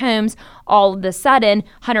family homes, all of a sudden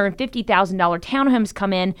 $150,000 townhomes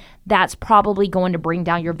come in, that's probably going to bring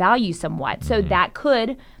down your value somewhat. So that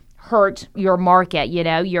could hurt your market,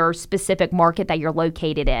 your specific market that you're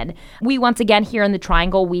located in. We, once again, here in the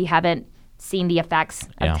Triangle, we haven't seen the effects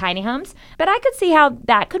of tiny homes, but I could see how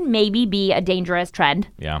that could maybe be a dangerous trend.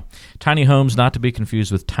 Yeah. Tiny homes, not to be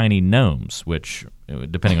confused with tiny gnomes, which,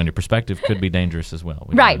 depending on your perspective, could be dangerous as well.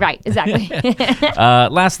 Right, exactly.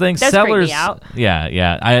 Last thing, those sellers. Freak me out.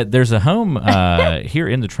 Yeah. There's a home here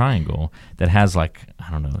in the Triangle that has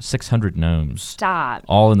 600 gnomes. Stop.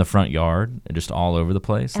 All in the front yard, just all over the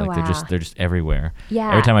place. Oh, they're just everywhere. Yeah.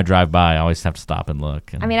 Every time I drive by, I always have to stop and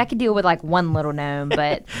look. I mean, I could deal with one little gnome,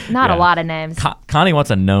 but not a lot of gnomes. Connie wants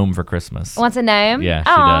a gnome for Christmas. Wants a gnome? Yeah,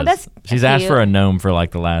 she does. She's asked cute. for a gnome for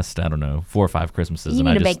the last, 4 or 5 Christmases. You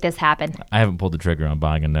need to make this happen. I haven't pulled the trigger on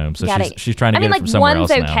buying a gnome, so she's trying to get it from somewhere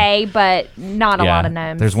one's else now. okay, but not a lot of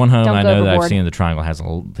gnomes. There's one home Don't I go know that I've overboard. seen in the Triangle has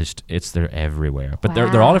they're everywhere, but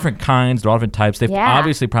they're all different kinds. They're all different types. They've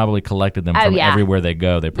obviously probably collected them from everywhere they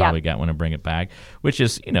go. They probably got one and bring it back, which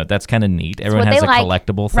is that's kind of neat. Everyone has a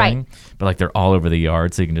collectible thing, but they're all over the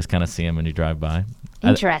yard, so you can just kind of see them when you drive by.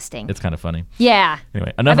 Interesting. It's kind of funny. Yeah.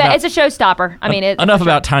 Anyway, it's a showstopper. I mean, enough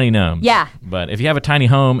about tiny gnomes. Yeah. But if you have a tiny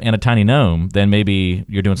home and a tiny gnome, then maybe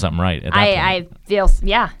you're doing something right at that point. I feel,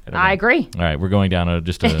 I agree. All right, we're going down a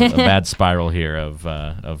bad spiral here of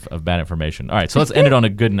bad information. All right, so let's end it on a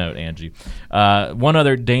good note, Angie. One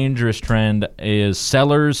other dangerous trend is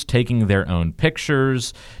sellers taking their own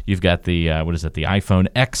pictures. You've got the the iPhone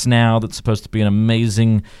X now that's supposed to be an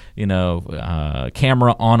amazing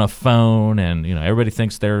camera on a phone, and everybody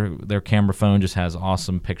thinks their camera phone just has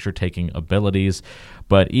awesome picture taking abilities.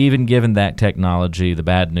 But even given that technology, the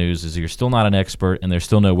bad news is you're still not an expert, and there's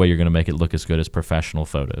still no way you're going to make it look as good as professional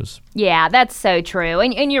photos. Yeah, that's so true.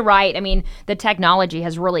 And you're right. I mean, the technology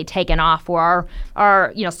has really taken off where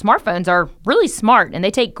our smartphones are really smart, and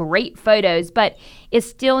they take great photos, but it's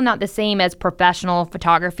still not the same as professional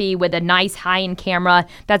photography with a nice high-end camera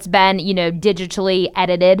that's been, digitally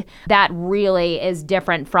edited. That really is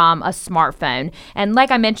different from a smartphone. And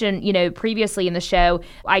like I mentioned, previously in the show,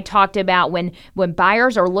 I talked about when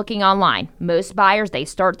buyers are looking online, most buyers, they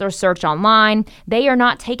start their search online. They are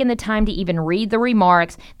not taking the time to even read the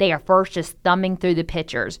remarks. They are first just thumbing through the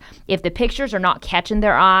pictures. If the pictures are not catching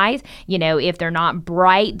their eyes, if they're not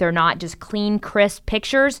bright, they're not just clean, crisp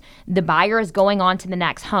pictures, the buyer is going on to the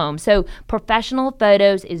next home. So professional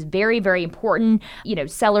photos is very, very important.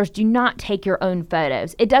 Sellers, do not take your own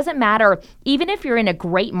photos. It doesn't matter, even if you're in a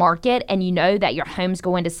great market and you know that your home's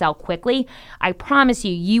going to sell quickly, I promise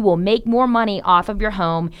you will make more money off of your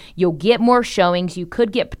home. You'll get more showings. You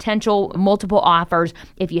could get potential multiple offers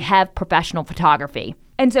if you have professional photography.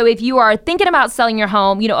 And so if you are thinking about selling your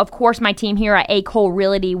home, of course, my team here at A. Cole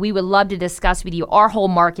Realty, we would love to discuss with you our whole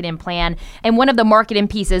marketing plan. And one of the marketing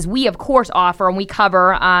pieces we, of course, offer and we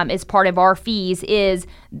cover as part of our fees is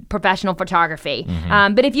professional photography.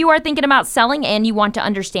 But if you are thinking about selling and you want to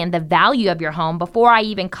understand the value of your home, before I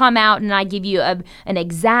even come out and I give you an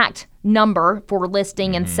exact number for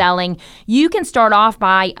listing and selling, you can start off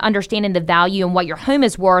by understanding the value and what your home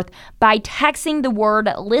is worth by texting the word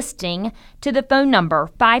listing to the phone number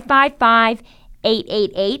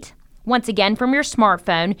 555-888. Once again, from your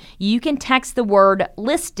smartphone, you can text the word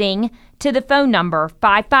listing to the phone number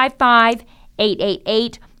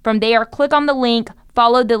 555-888. From there, click on the link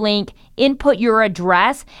follow the link, input your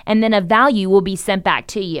address, and then a value will be sent back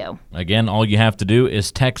to you. Again, all you have to do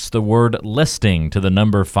is text the word listing to the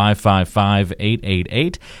number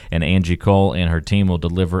 555-888, and Angie Cole and her team will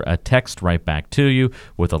deliver a text right back to you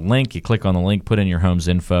with a link. You click on the link, put in your home's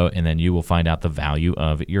info, and then you will find out the value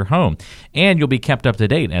of your home. And you'll be kept up to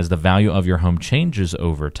date as the value of your home changes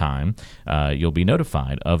over time. You'll be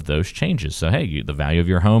notified of those changes. So, hey, the value of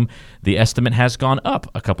your home, the estimate has gone up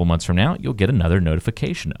a couple months from now. You'll get another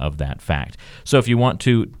notification of that fact. So if you want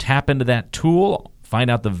to tap into that tool, find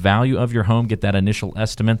out the value of your home, get that initial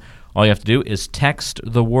estimate, all you have to do is text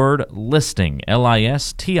the word listing,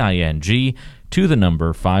 LISTING, to the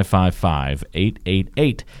number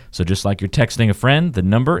 555-888. So just like you're texting a friend, the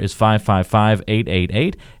number is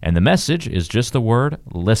 555-888, and the message is just the word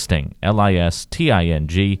listing,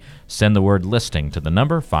 LISTING. Send the word listing to the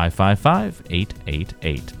number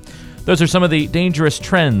 555-888. Those are some of the dangerous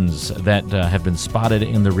trends that have been spotted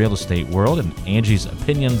in the real estate world, and Angie's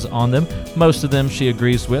opinions on them. Most of them she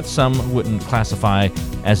agrees with. Some wouldn't classify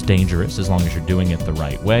as dangerous as long as you're doing it the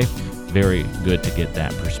right way. Very good to get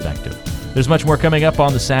that perspective. There's much more coming up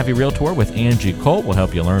on the Savvy Realtor with Angie Cole. We'll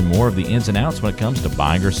help you learn more of the ins and outs when it comes to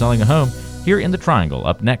buying or selling a home here in the Triangle,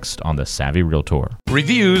 up next on the Savvy Realtor.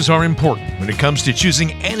 Reviews are important when it comes to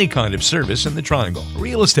choosing any kind of service in the Triangle.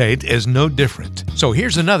 Real estate is no different. So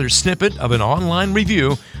here's another snippet of an online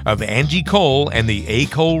review of Angie Cole and the A.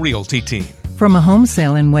 Cole Realty team. From a home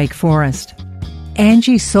sale in Wake Forest.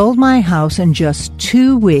 Angie sold my house in just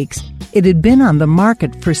 2 weeks. It had been on the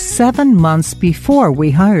market for 7 months before we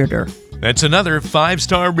hired her. That's another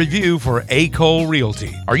 5-star review for A. Cole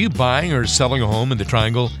Realty. Are you buying or selling a home in the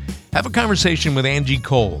Triangle? Have a conversation with Angie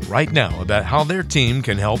Cole right now about how their team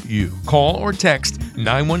can help you. Call or text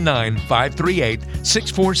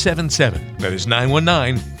 919-538-6477. That is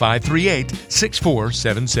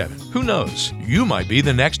 919-538-6477. Who knows? You might be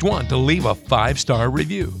the next one to leave a 5-star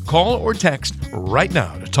review. Call or text right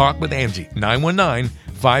now to talk with Angie.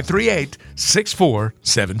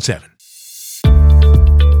 919-538-6477.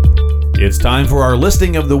 It's time for our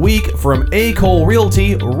listing of the week from A. Cole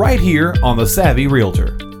Realty right here on the Savvy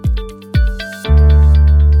Realtor.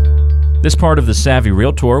 This part of the Savvy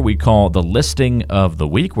Realtor we call the Listing of the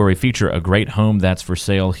Week, where we feature a great home that's for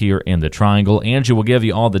sale here in the Triangle. Angie will give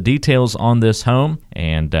you all the details on this home,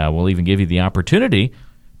 and we'll even give you the opportunity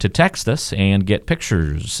to text us and get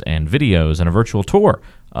pictures and videos and a virtual tour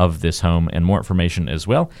of this home and more information as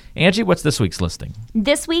well. Angie, what's this week's listing?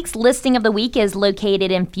 This week's listing of the week is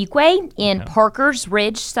located in Fuquay in Parker's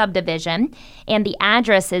Ridge subdivision, and the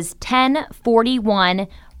address is 1041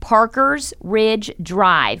 Parker's Ridge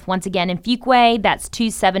Drive. Once again, in Fuquay, that's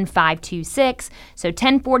 27526. So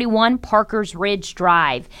 1041 Parker's Ridge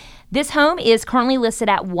Drive. This home is currently listed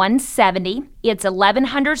at $170. It's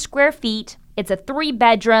 1,100 square feet. It's a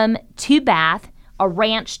 3-bedroom, 2-bath, a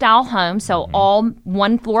ranch-style home, so all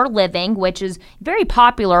one-floor living, which is very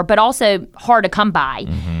popular, but also hard to come by.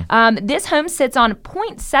 This home sits on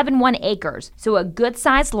 0.71 acres, so a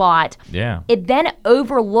good-sized lot. Yeah. It then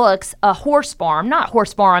overlooks a horse farm, not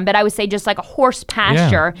horse farm, but I would say just like a horse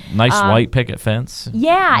pasture. Yeah. Nice white picket fence.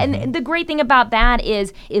 Yeah, and the great thing about that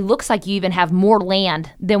is it looks like you even have more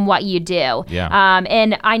land than what you do. Yeah.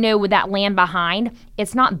 And I know with that land behind,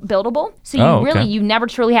 it's not buildable, so you never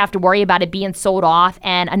truly have to worry about it being sold off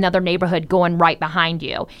and another neighborhood going right behind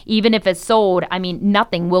you. Even if it's sold, I mean,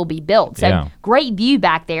 nothing will be built. So great view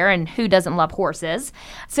back there, and who doesn't love horses?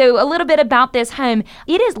 So a little bit about this home.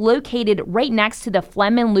 It is located right next to the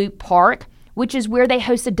Fleming Loop Park, which is where they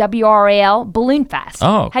host the WRAL Balloon Fest.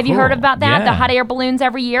 Oh, Have you heard about that? Yeah. The hot air balloons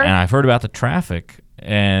every year? And I've heard about the traffic.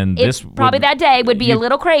 And it's this probably that day would be a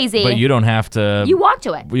little crazy. But you don't have to. You walk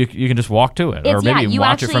to it. You can just walk to it. Or maybe you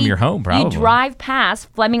watch it from your home, probably. You drive past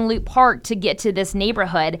Fleming Loop Park to get to this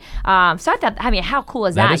neighborhood. So I thought, I mean, how cool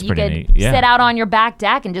is that? Is you pretty could neat. Yeah. sit out on your back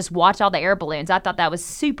deck and just watch all the air balloons. I thought that was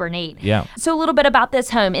super neat. Yeah. So a little bit about this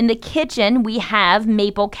home. In the kitchen, we have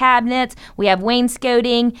maple cabinets, we have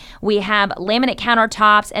wainscoting, we have laminate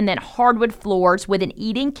countertops, and then hardwood floors with an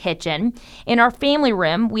eating kitchen. In our family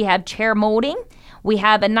room, we have chair molding. We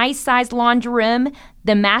have a nice-sized laundry room.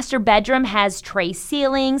 The master bedroom has tray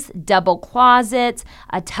ceilings, double closets,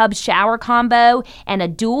 a tub shower combo, and a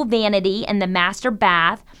dual vanity in the master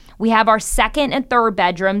bath. We have our second and third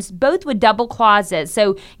bedrooms, both with double closets.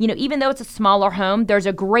 So, even though it's a smaller home, there's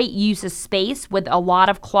a great use of space with a lot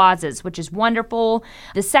of closets, which is wonderful.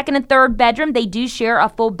 The second and third bedroom, they do share a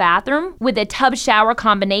full bathroom with a tub shower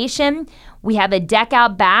combination. We have a deck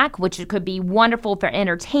out back, which could be wonderful for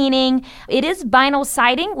entertaining. It is vinyl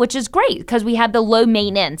siding, which is great because we have the low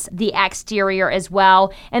maintenance, the exterior as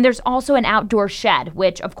well. And there's also an outdoor shed,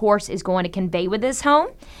 which of course is going to convey with this home.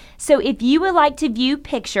 So if you would like to view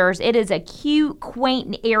pictures, it is a cute,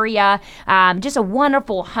 quaint area, just a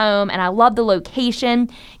wonderful home, and I love the location.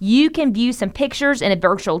 You can view some pictures in a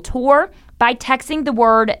virtual tour by texting the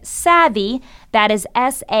word SAVVY, that is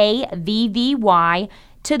SAVVY,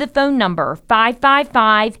 to the phone number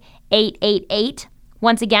 555-888.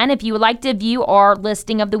 Once again, if you would like to view our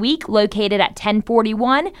listing of the week located at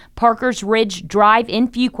 1041 Parkers Ridge Drive in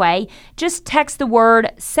Fuquay, just text the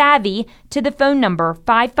word SAVVY to the phone number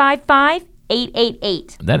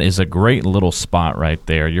 555-888. That is a great little spot right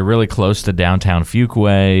there. You're really close to downtown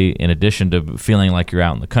Fuquay, in addition to feeling like you're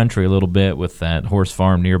out in the country a little bit with that horse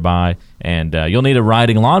farm nearby. And you'll need a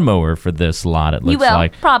riding lawnmower for this lot, it looks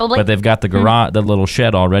like. Probably. But they've got the garage, the little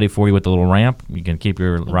shed all ready for you with the little ramp. You can keep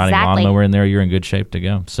your riding lawnmower in there. You're in good shape to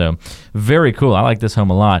go. So very cool. I like this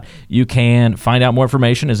home a lot. You can find out more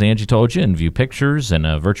information, as Angie told you, and view pictures and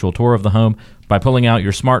a virtual tour of the home by pulling out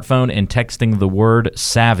your smartphone and texting the word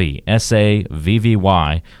SAVVY,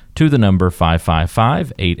 SAVVY, to the number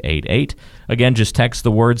 555-888. Again, just text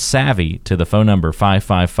the word SAVVY to the phone number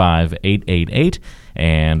 555-888,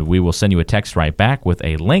 and we will send you a text right back with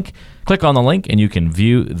a link. Click on the link, and you can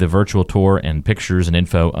view the virtual tour and pictures and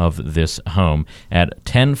info of this home at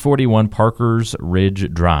 1041 Parkers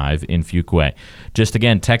Ridge Drive in Fuquay. Just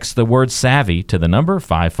again, text the word SAVVY to the number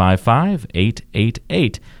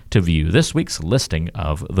 555-888 to view this week's listing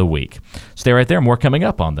of the week. Stay right there. More coming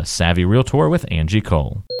up on the Savvy Realtor with Angie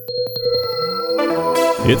Cole.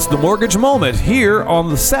 It's the Mortgage Moment here on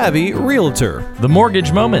the Savvy Realtor. The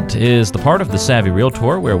Mortgage Moment is the part of the Savvy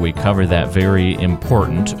Realtor where we cover that very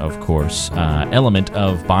important, of course, element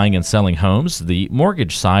of buying and selling homes, the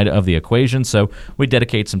mortgage side of the equation. So we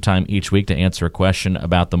dedicate some time each week to answer a question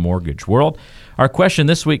about the mortgage world. Our question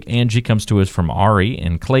this week, Angie, comes to us from Ari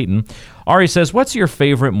in Clayton. Ari says, what's your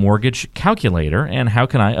favorite mortgage calculator, and how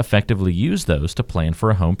can I effectively use those to plan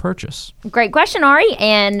for a home purchase? Great question, Ari,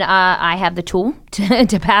 and I have the tool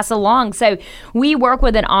to pass along. So we work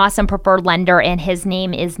with an awesome preferred lender, and his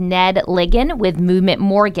name is Ned Ligon with Movement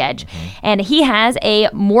Mortgage. And he has a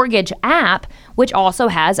mortgage app, which also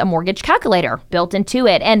has a mortgage calculator built into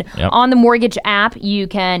it. And on the mortgage app, you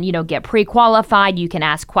can, get pre-qualified, you can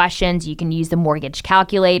ask questions, you can use the mortgage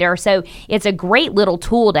calculator. So it's a great little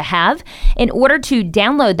tool to have. In order to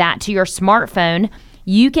download that to your smartphone,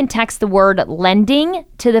 you can text the word lending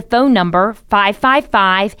to the phone number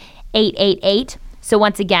 555-888. So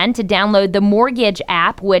once again, to download the mortgage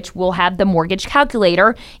app, which will have the mortgage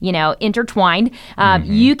calculator, intertwined,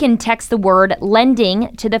 you can text the word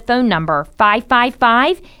lending to the phone number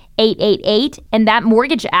 555-888. And that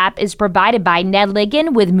mortgage app is provided by Ned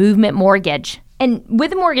Ligon with Movement Mortgage. And with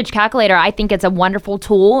the mortgage calculator, I think it's a wonderful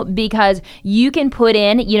tool because you can put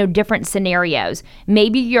in, different scenarios.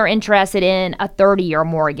 Maybe you're interested in a 30-year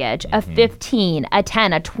mortgage, a 15, a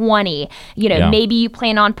 10, a 20. Maybe you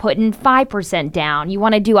plan on putting 5% down. You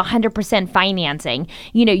want to do 100% financing.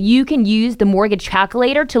 You can use the mortgage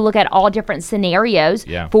calculator to look at all different scenarios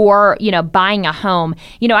for, buying a home.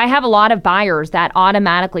 I have a lot of buyers that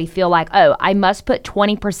automatically feel like, oh, I must put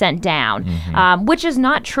 20% down, which is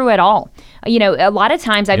not true at all. A lot of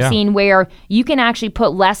times I've seen where you can actually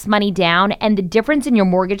put less money down and the difference in your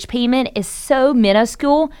mortgage payment is so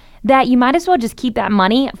minuscule that you might as well just keep that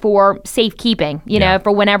money for safekeeping,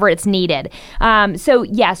 for whenever it's needed. So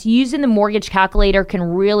yes, using the mortgage calculator can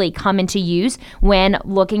really come into use when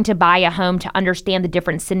looking to buy a home to understand the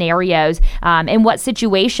different scenarios and what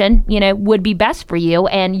situation, would be best for you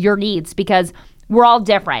and your needs, because we're all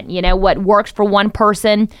different. What works for one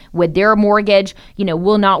person with their mortgage,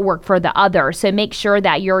 will not work for the other. So make sure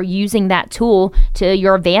that you're using that tool to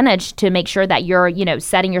your advantage to make sure that you're,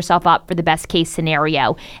 setting yourself up for the best case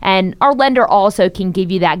scenario. And our lender also can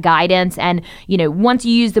give you that guidance. And, once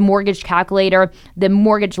you use the mortgage calculator, the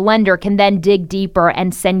mortgage lender can then dig deeper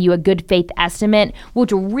and send you a good faith estimate,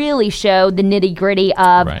 which will really show the nitty gritty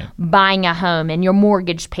of buying a home and your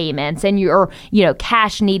mortgage payments and your,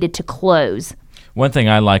 cash needed to close. One thing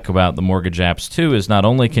I like about the mortgage apps, too, is not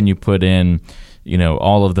only can you put in,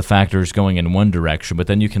 all of the factors going in one direction, but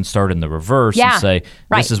then you can start in the reverse and say,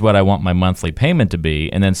 this is what I want my monthly payment to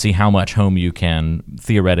be, and then see how much home you can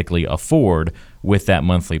theoretically afford with that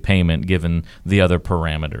monthly payment given the other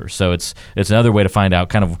parameters. So it's another way to find out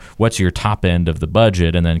kind of what's your top end of the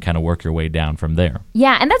budget and then kind of work your way down from there.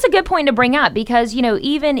 Yeah, and that's a good point to bring up because,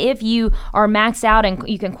 even if you are maxed out and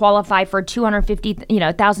you can qualify for a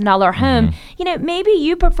 $250,000 home, maybe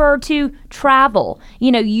you prefer to travel,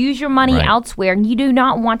 use your money Right. elsewhere, and you do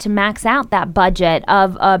not want to max out that budget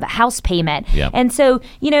of house payment. Yep. And so,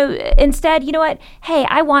 instead, hey,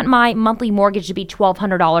 I want my monthly mortgage to be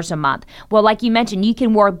 $1,200 a month. Well, like you mentioned, you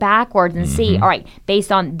can work backwards and see, all right,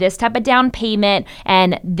 based on this type of down payment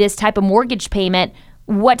and this type of mortgage payment,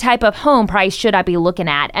 what type of home price should I be looking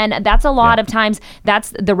at? And that's a lot of times,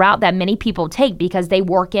 that's the route that many people take because they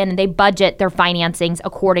work in and they budget their financings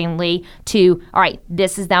accordingly to, all right,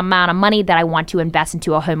 this is the amount of money that I want to invest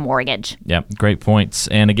into a home mortgage. Yep, great points.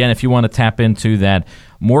 And again, if you want to tap into that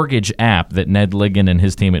mortgage app that Ned Ligon and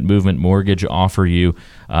his team at Movement Mortgage offer you,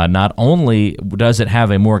 not only does it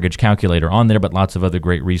have a mortgage calculator on there, but lots of other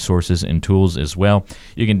great resources and tools as well.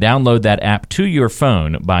 You can download that app to your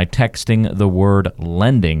phone by texting the word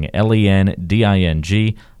LENDING,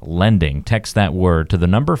 LENDING, lending. Text that word to the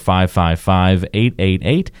number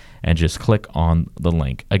 555-888 and just click on the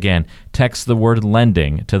link. Again, text the word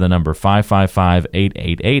lending to the number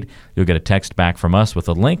 555-888. You'll get a text back from us with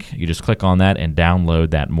a link. You just click on that and download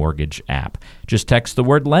that mortgage app. Just text the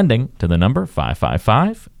word lending to the number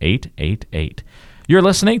 555-888. You're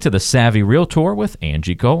listening to The Savvy Realtor with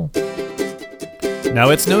Angie Cole. Now,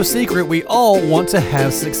 it's no secret we all want to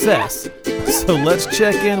have success. So let's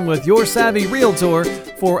check in with your Savvy Realtor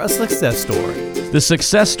for a success story. The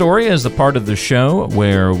success story is the part of the show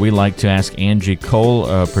where we like to ask Angie Cole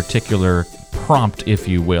a particular prompt, if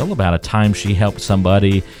you will, about a time she helped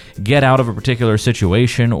somebody get out of a particular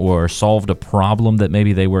situation or solved a problem that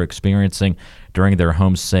maybe they were experiencing during their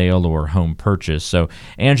home sale or home purchase. So,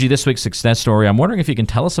 Angie, this week's success story, I'm wondering if you can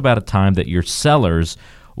tell us about a time that your sellers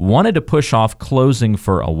wanted to push off closing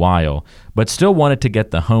for a while, but still wanted to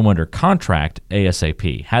get the home under contract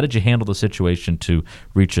ASAP. How did you handle the situation to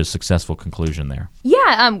reach a successful conclusion there?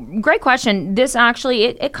 Yeah, great question. This actually,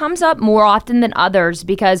 it comes up more often than others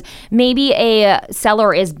because maybe a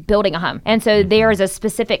seller is building a home. And so there is a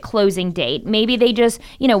specific closing date. Maybe they just,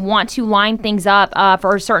 want to line things up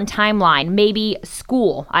for a certain timeline. Maybe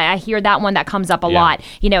school. I hear that one that comes up a lot.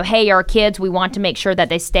 Hey, our kids, we want to make sure that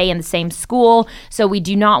they stay in the same school. So we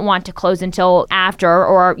do not want to close until after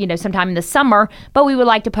or, sometime in the summer, but we would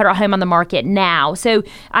like to put our home on the market now. So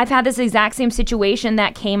I've had this exact same situation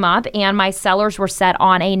that came up and my sellers were set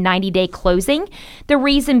on a 90-day closing. The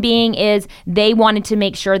reason being is they wanted to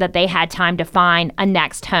make sure that they had time to find a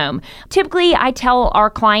next home. Typically, I tell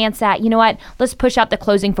our clients that, let's push out the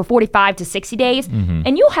closing for 45 to 60 days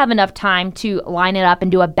and you'll have enough time to line it up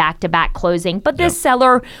and do a back-to-back closing. But this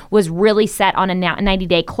seller was really set on a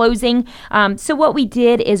 90-day closing. So what we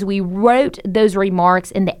did is we wrote those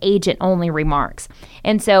remarks in the agent-only remarks.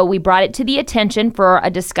 And so we brought it to the attention for a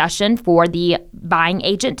discussion for the buying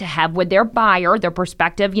agent to have with their buyer, their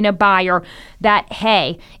prospective, buyer, that,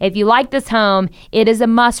 hey, if you like this home, it is a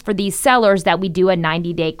must for these sellers that we do a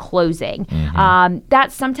 90-day closing.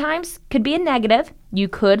 That sometimes could be a negative. You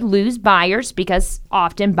could lose buyers because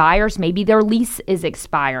often buyers, maybe their lease is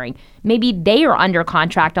expiring. Maybe they are under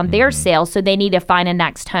contract on their sale, so they need to find a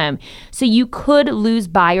next home. So you could lose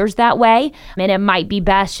buyers that way, and it might be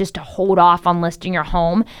best just to hold off on listing your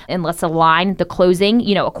home and let's align the closing,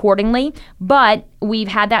 accordingly. But we've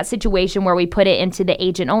had that situation where we put it into the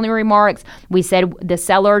agent-only remarks. We said the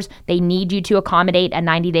sellers, they need you to accommodate a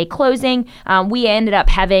 90-day closing. We ended up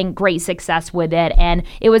having great success with it, and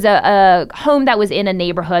it was a home that was in a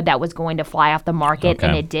neighborhood that was going to fly off the market,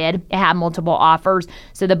 and it did. It had multiple offers.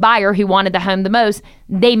 So the buyer who wanted the home the most,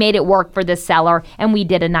 they made it work for the seller, and we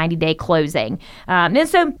did a 90-day closing. And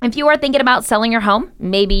so if you are thinking about selling your home,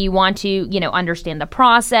 maybe you want to, understand the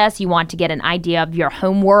process, you want to get an idea of your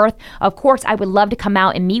home worth. Of course, I would love to come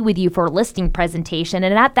out and meet with you for a listing presentation.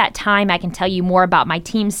 And at that time, I can tell you more about my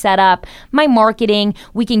team setup, my marketing.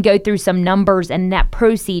 We can go through some numbers and net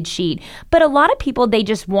proceeds sheet. But a lot of people, they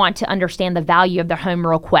just want to understand the value of their home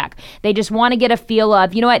real quick. They just want to get a feel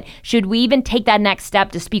of, should we even take that next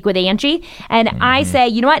step to speak with Angie? And I say,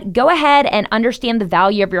 go ahead and understand the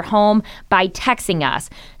value of your home by texting us.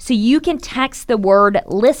 So you can text the word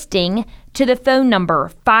listing to the phone number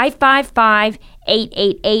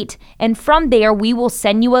 555-888, and from there we will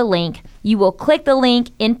send you a link. You will click the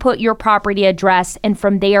link, input your property address, and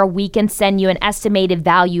from there we can send you an estimated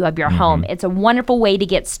value of your home. It's a wonderful way to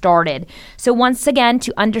get started. So once again,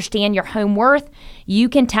 to understand your home worth, you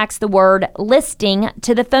can text the word listing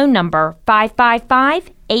to the phone number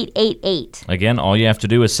 555-888. 555-888. Again, all you have to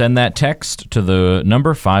do is send that text to the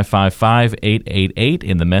number 555-888.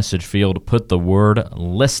 In the message field, put the word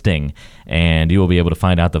listing, and you will be able to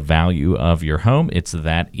find out the value of your home. It's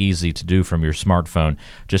that easy to do from your smartphone.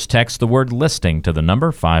 Just text the word listing to the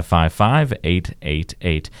number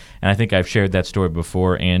 555-888. And I think I've shared that story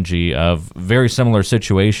before, Angie, of very similar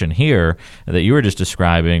situation here that you were just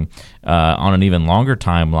describing on an even longer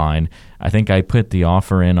timeline. I think I put the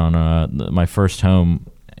offer in on my first home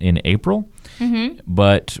in April,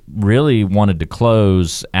 but really wanted to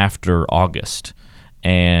close after August.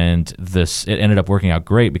 And it ended up working out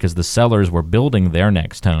great because the sellers were building their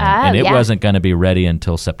next home, and it wasn't going to be ready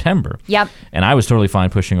until September. Yep. And I was totally fine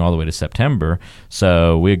pushing all the way to September,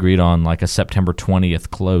 so we agreed on like a September 20th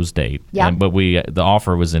close date. Yep. But the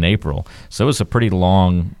offer was in April, so it was a pretty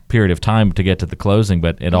long period of time to get to the closing,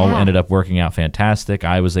 but it all ended up working out fantastic.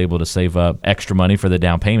 I was able to save up extra money for the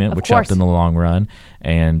down payment, which helped in the long run,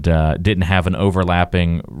 and didn't have an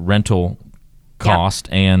overlapping rental cost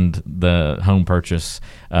and the home purchase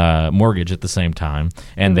mortgage at the same time.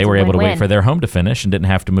 And they were able to wait for their home to finish and didn't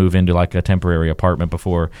have to move into like a temporary apartment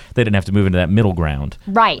before. They didn't have to move into that middle ground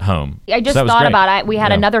home. I just thought about it. We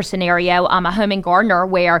had another scenario, a home in Gardner,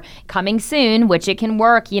 where coming soon, which it can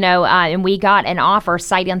work, and we got an offer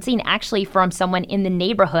sight unseen actually from someone in the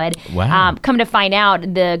neighborhood. Wow. Come to find out,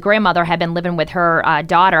 the grandmother had been living with her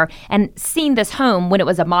daughter and seen this home when it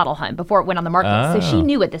was a model home before it went on the market. So she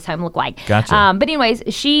knew what this home looked like. Gotcha. But anyways,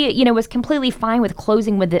 she, was completely fine with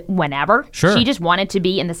closing with it whenever. Sure. She just wanted to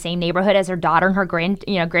be in the same neighborhood as her daughter and her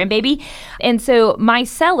grandbaby. And so my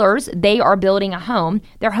sellers, they are building a home.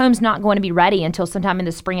 Their home's not going to be ready until sometime in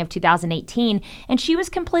the spring of 2018. And she was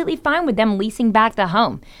completely fine with them leasing back the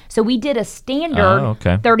home. So we did a standard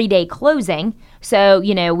 30-day closing. So,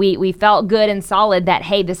 we felt good and solid that,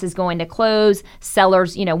 hey, this is going to close.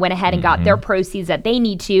 Sellers, went ahead and got their proceeds that they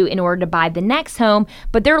need to in order to buy the next home.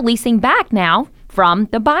 But they're leasing back now from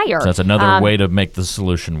the buyer. So that's another way to make the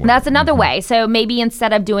solution work. That's another way. So maybe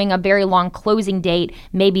instead of doing a very long closing date,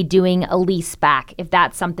 maybe doing a lease back, if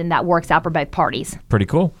that's something that works out for both parties. Pretty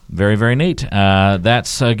cool. Very, very neat.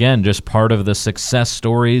 That's, again, just part of the success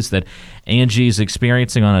stories that Angie's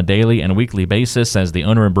experiencing on a daily and weekly basis as the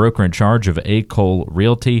owner and broker in charge of A. Cole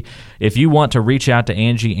Realty. If you want to reach out to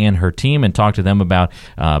Angie and her team and talk to them about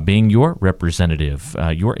being your representative,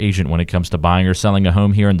 your agent when it comes to buying or selling a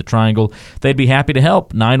home here in the Triangle, they'd be happy to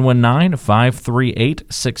help.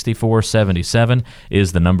 919-538-6477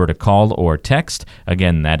 is the number to call or text.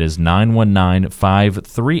 Again, that is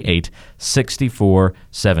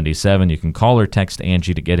 919-538-6477. You can call or text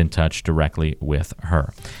Angie to get in touch directly with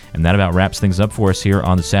her. And that about wraps things up for us here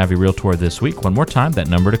on the Savvy Realtor this week. One more time, that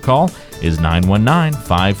number to call is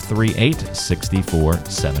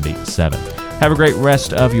 919-538-6477. Have a great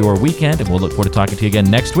rest of your weekend, and we'll look forward to talking to you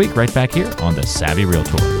again next week right back here on the Savvy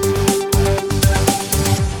Realtor.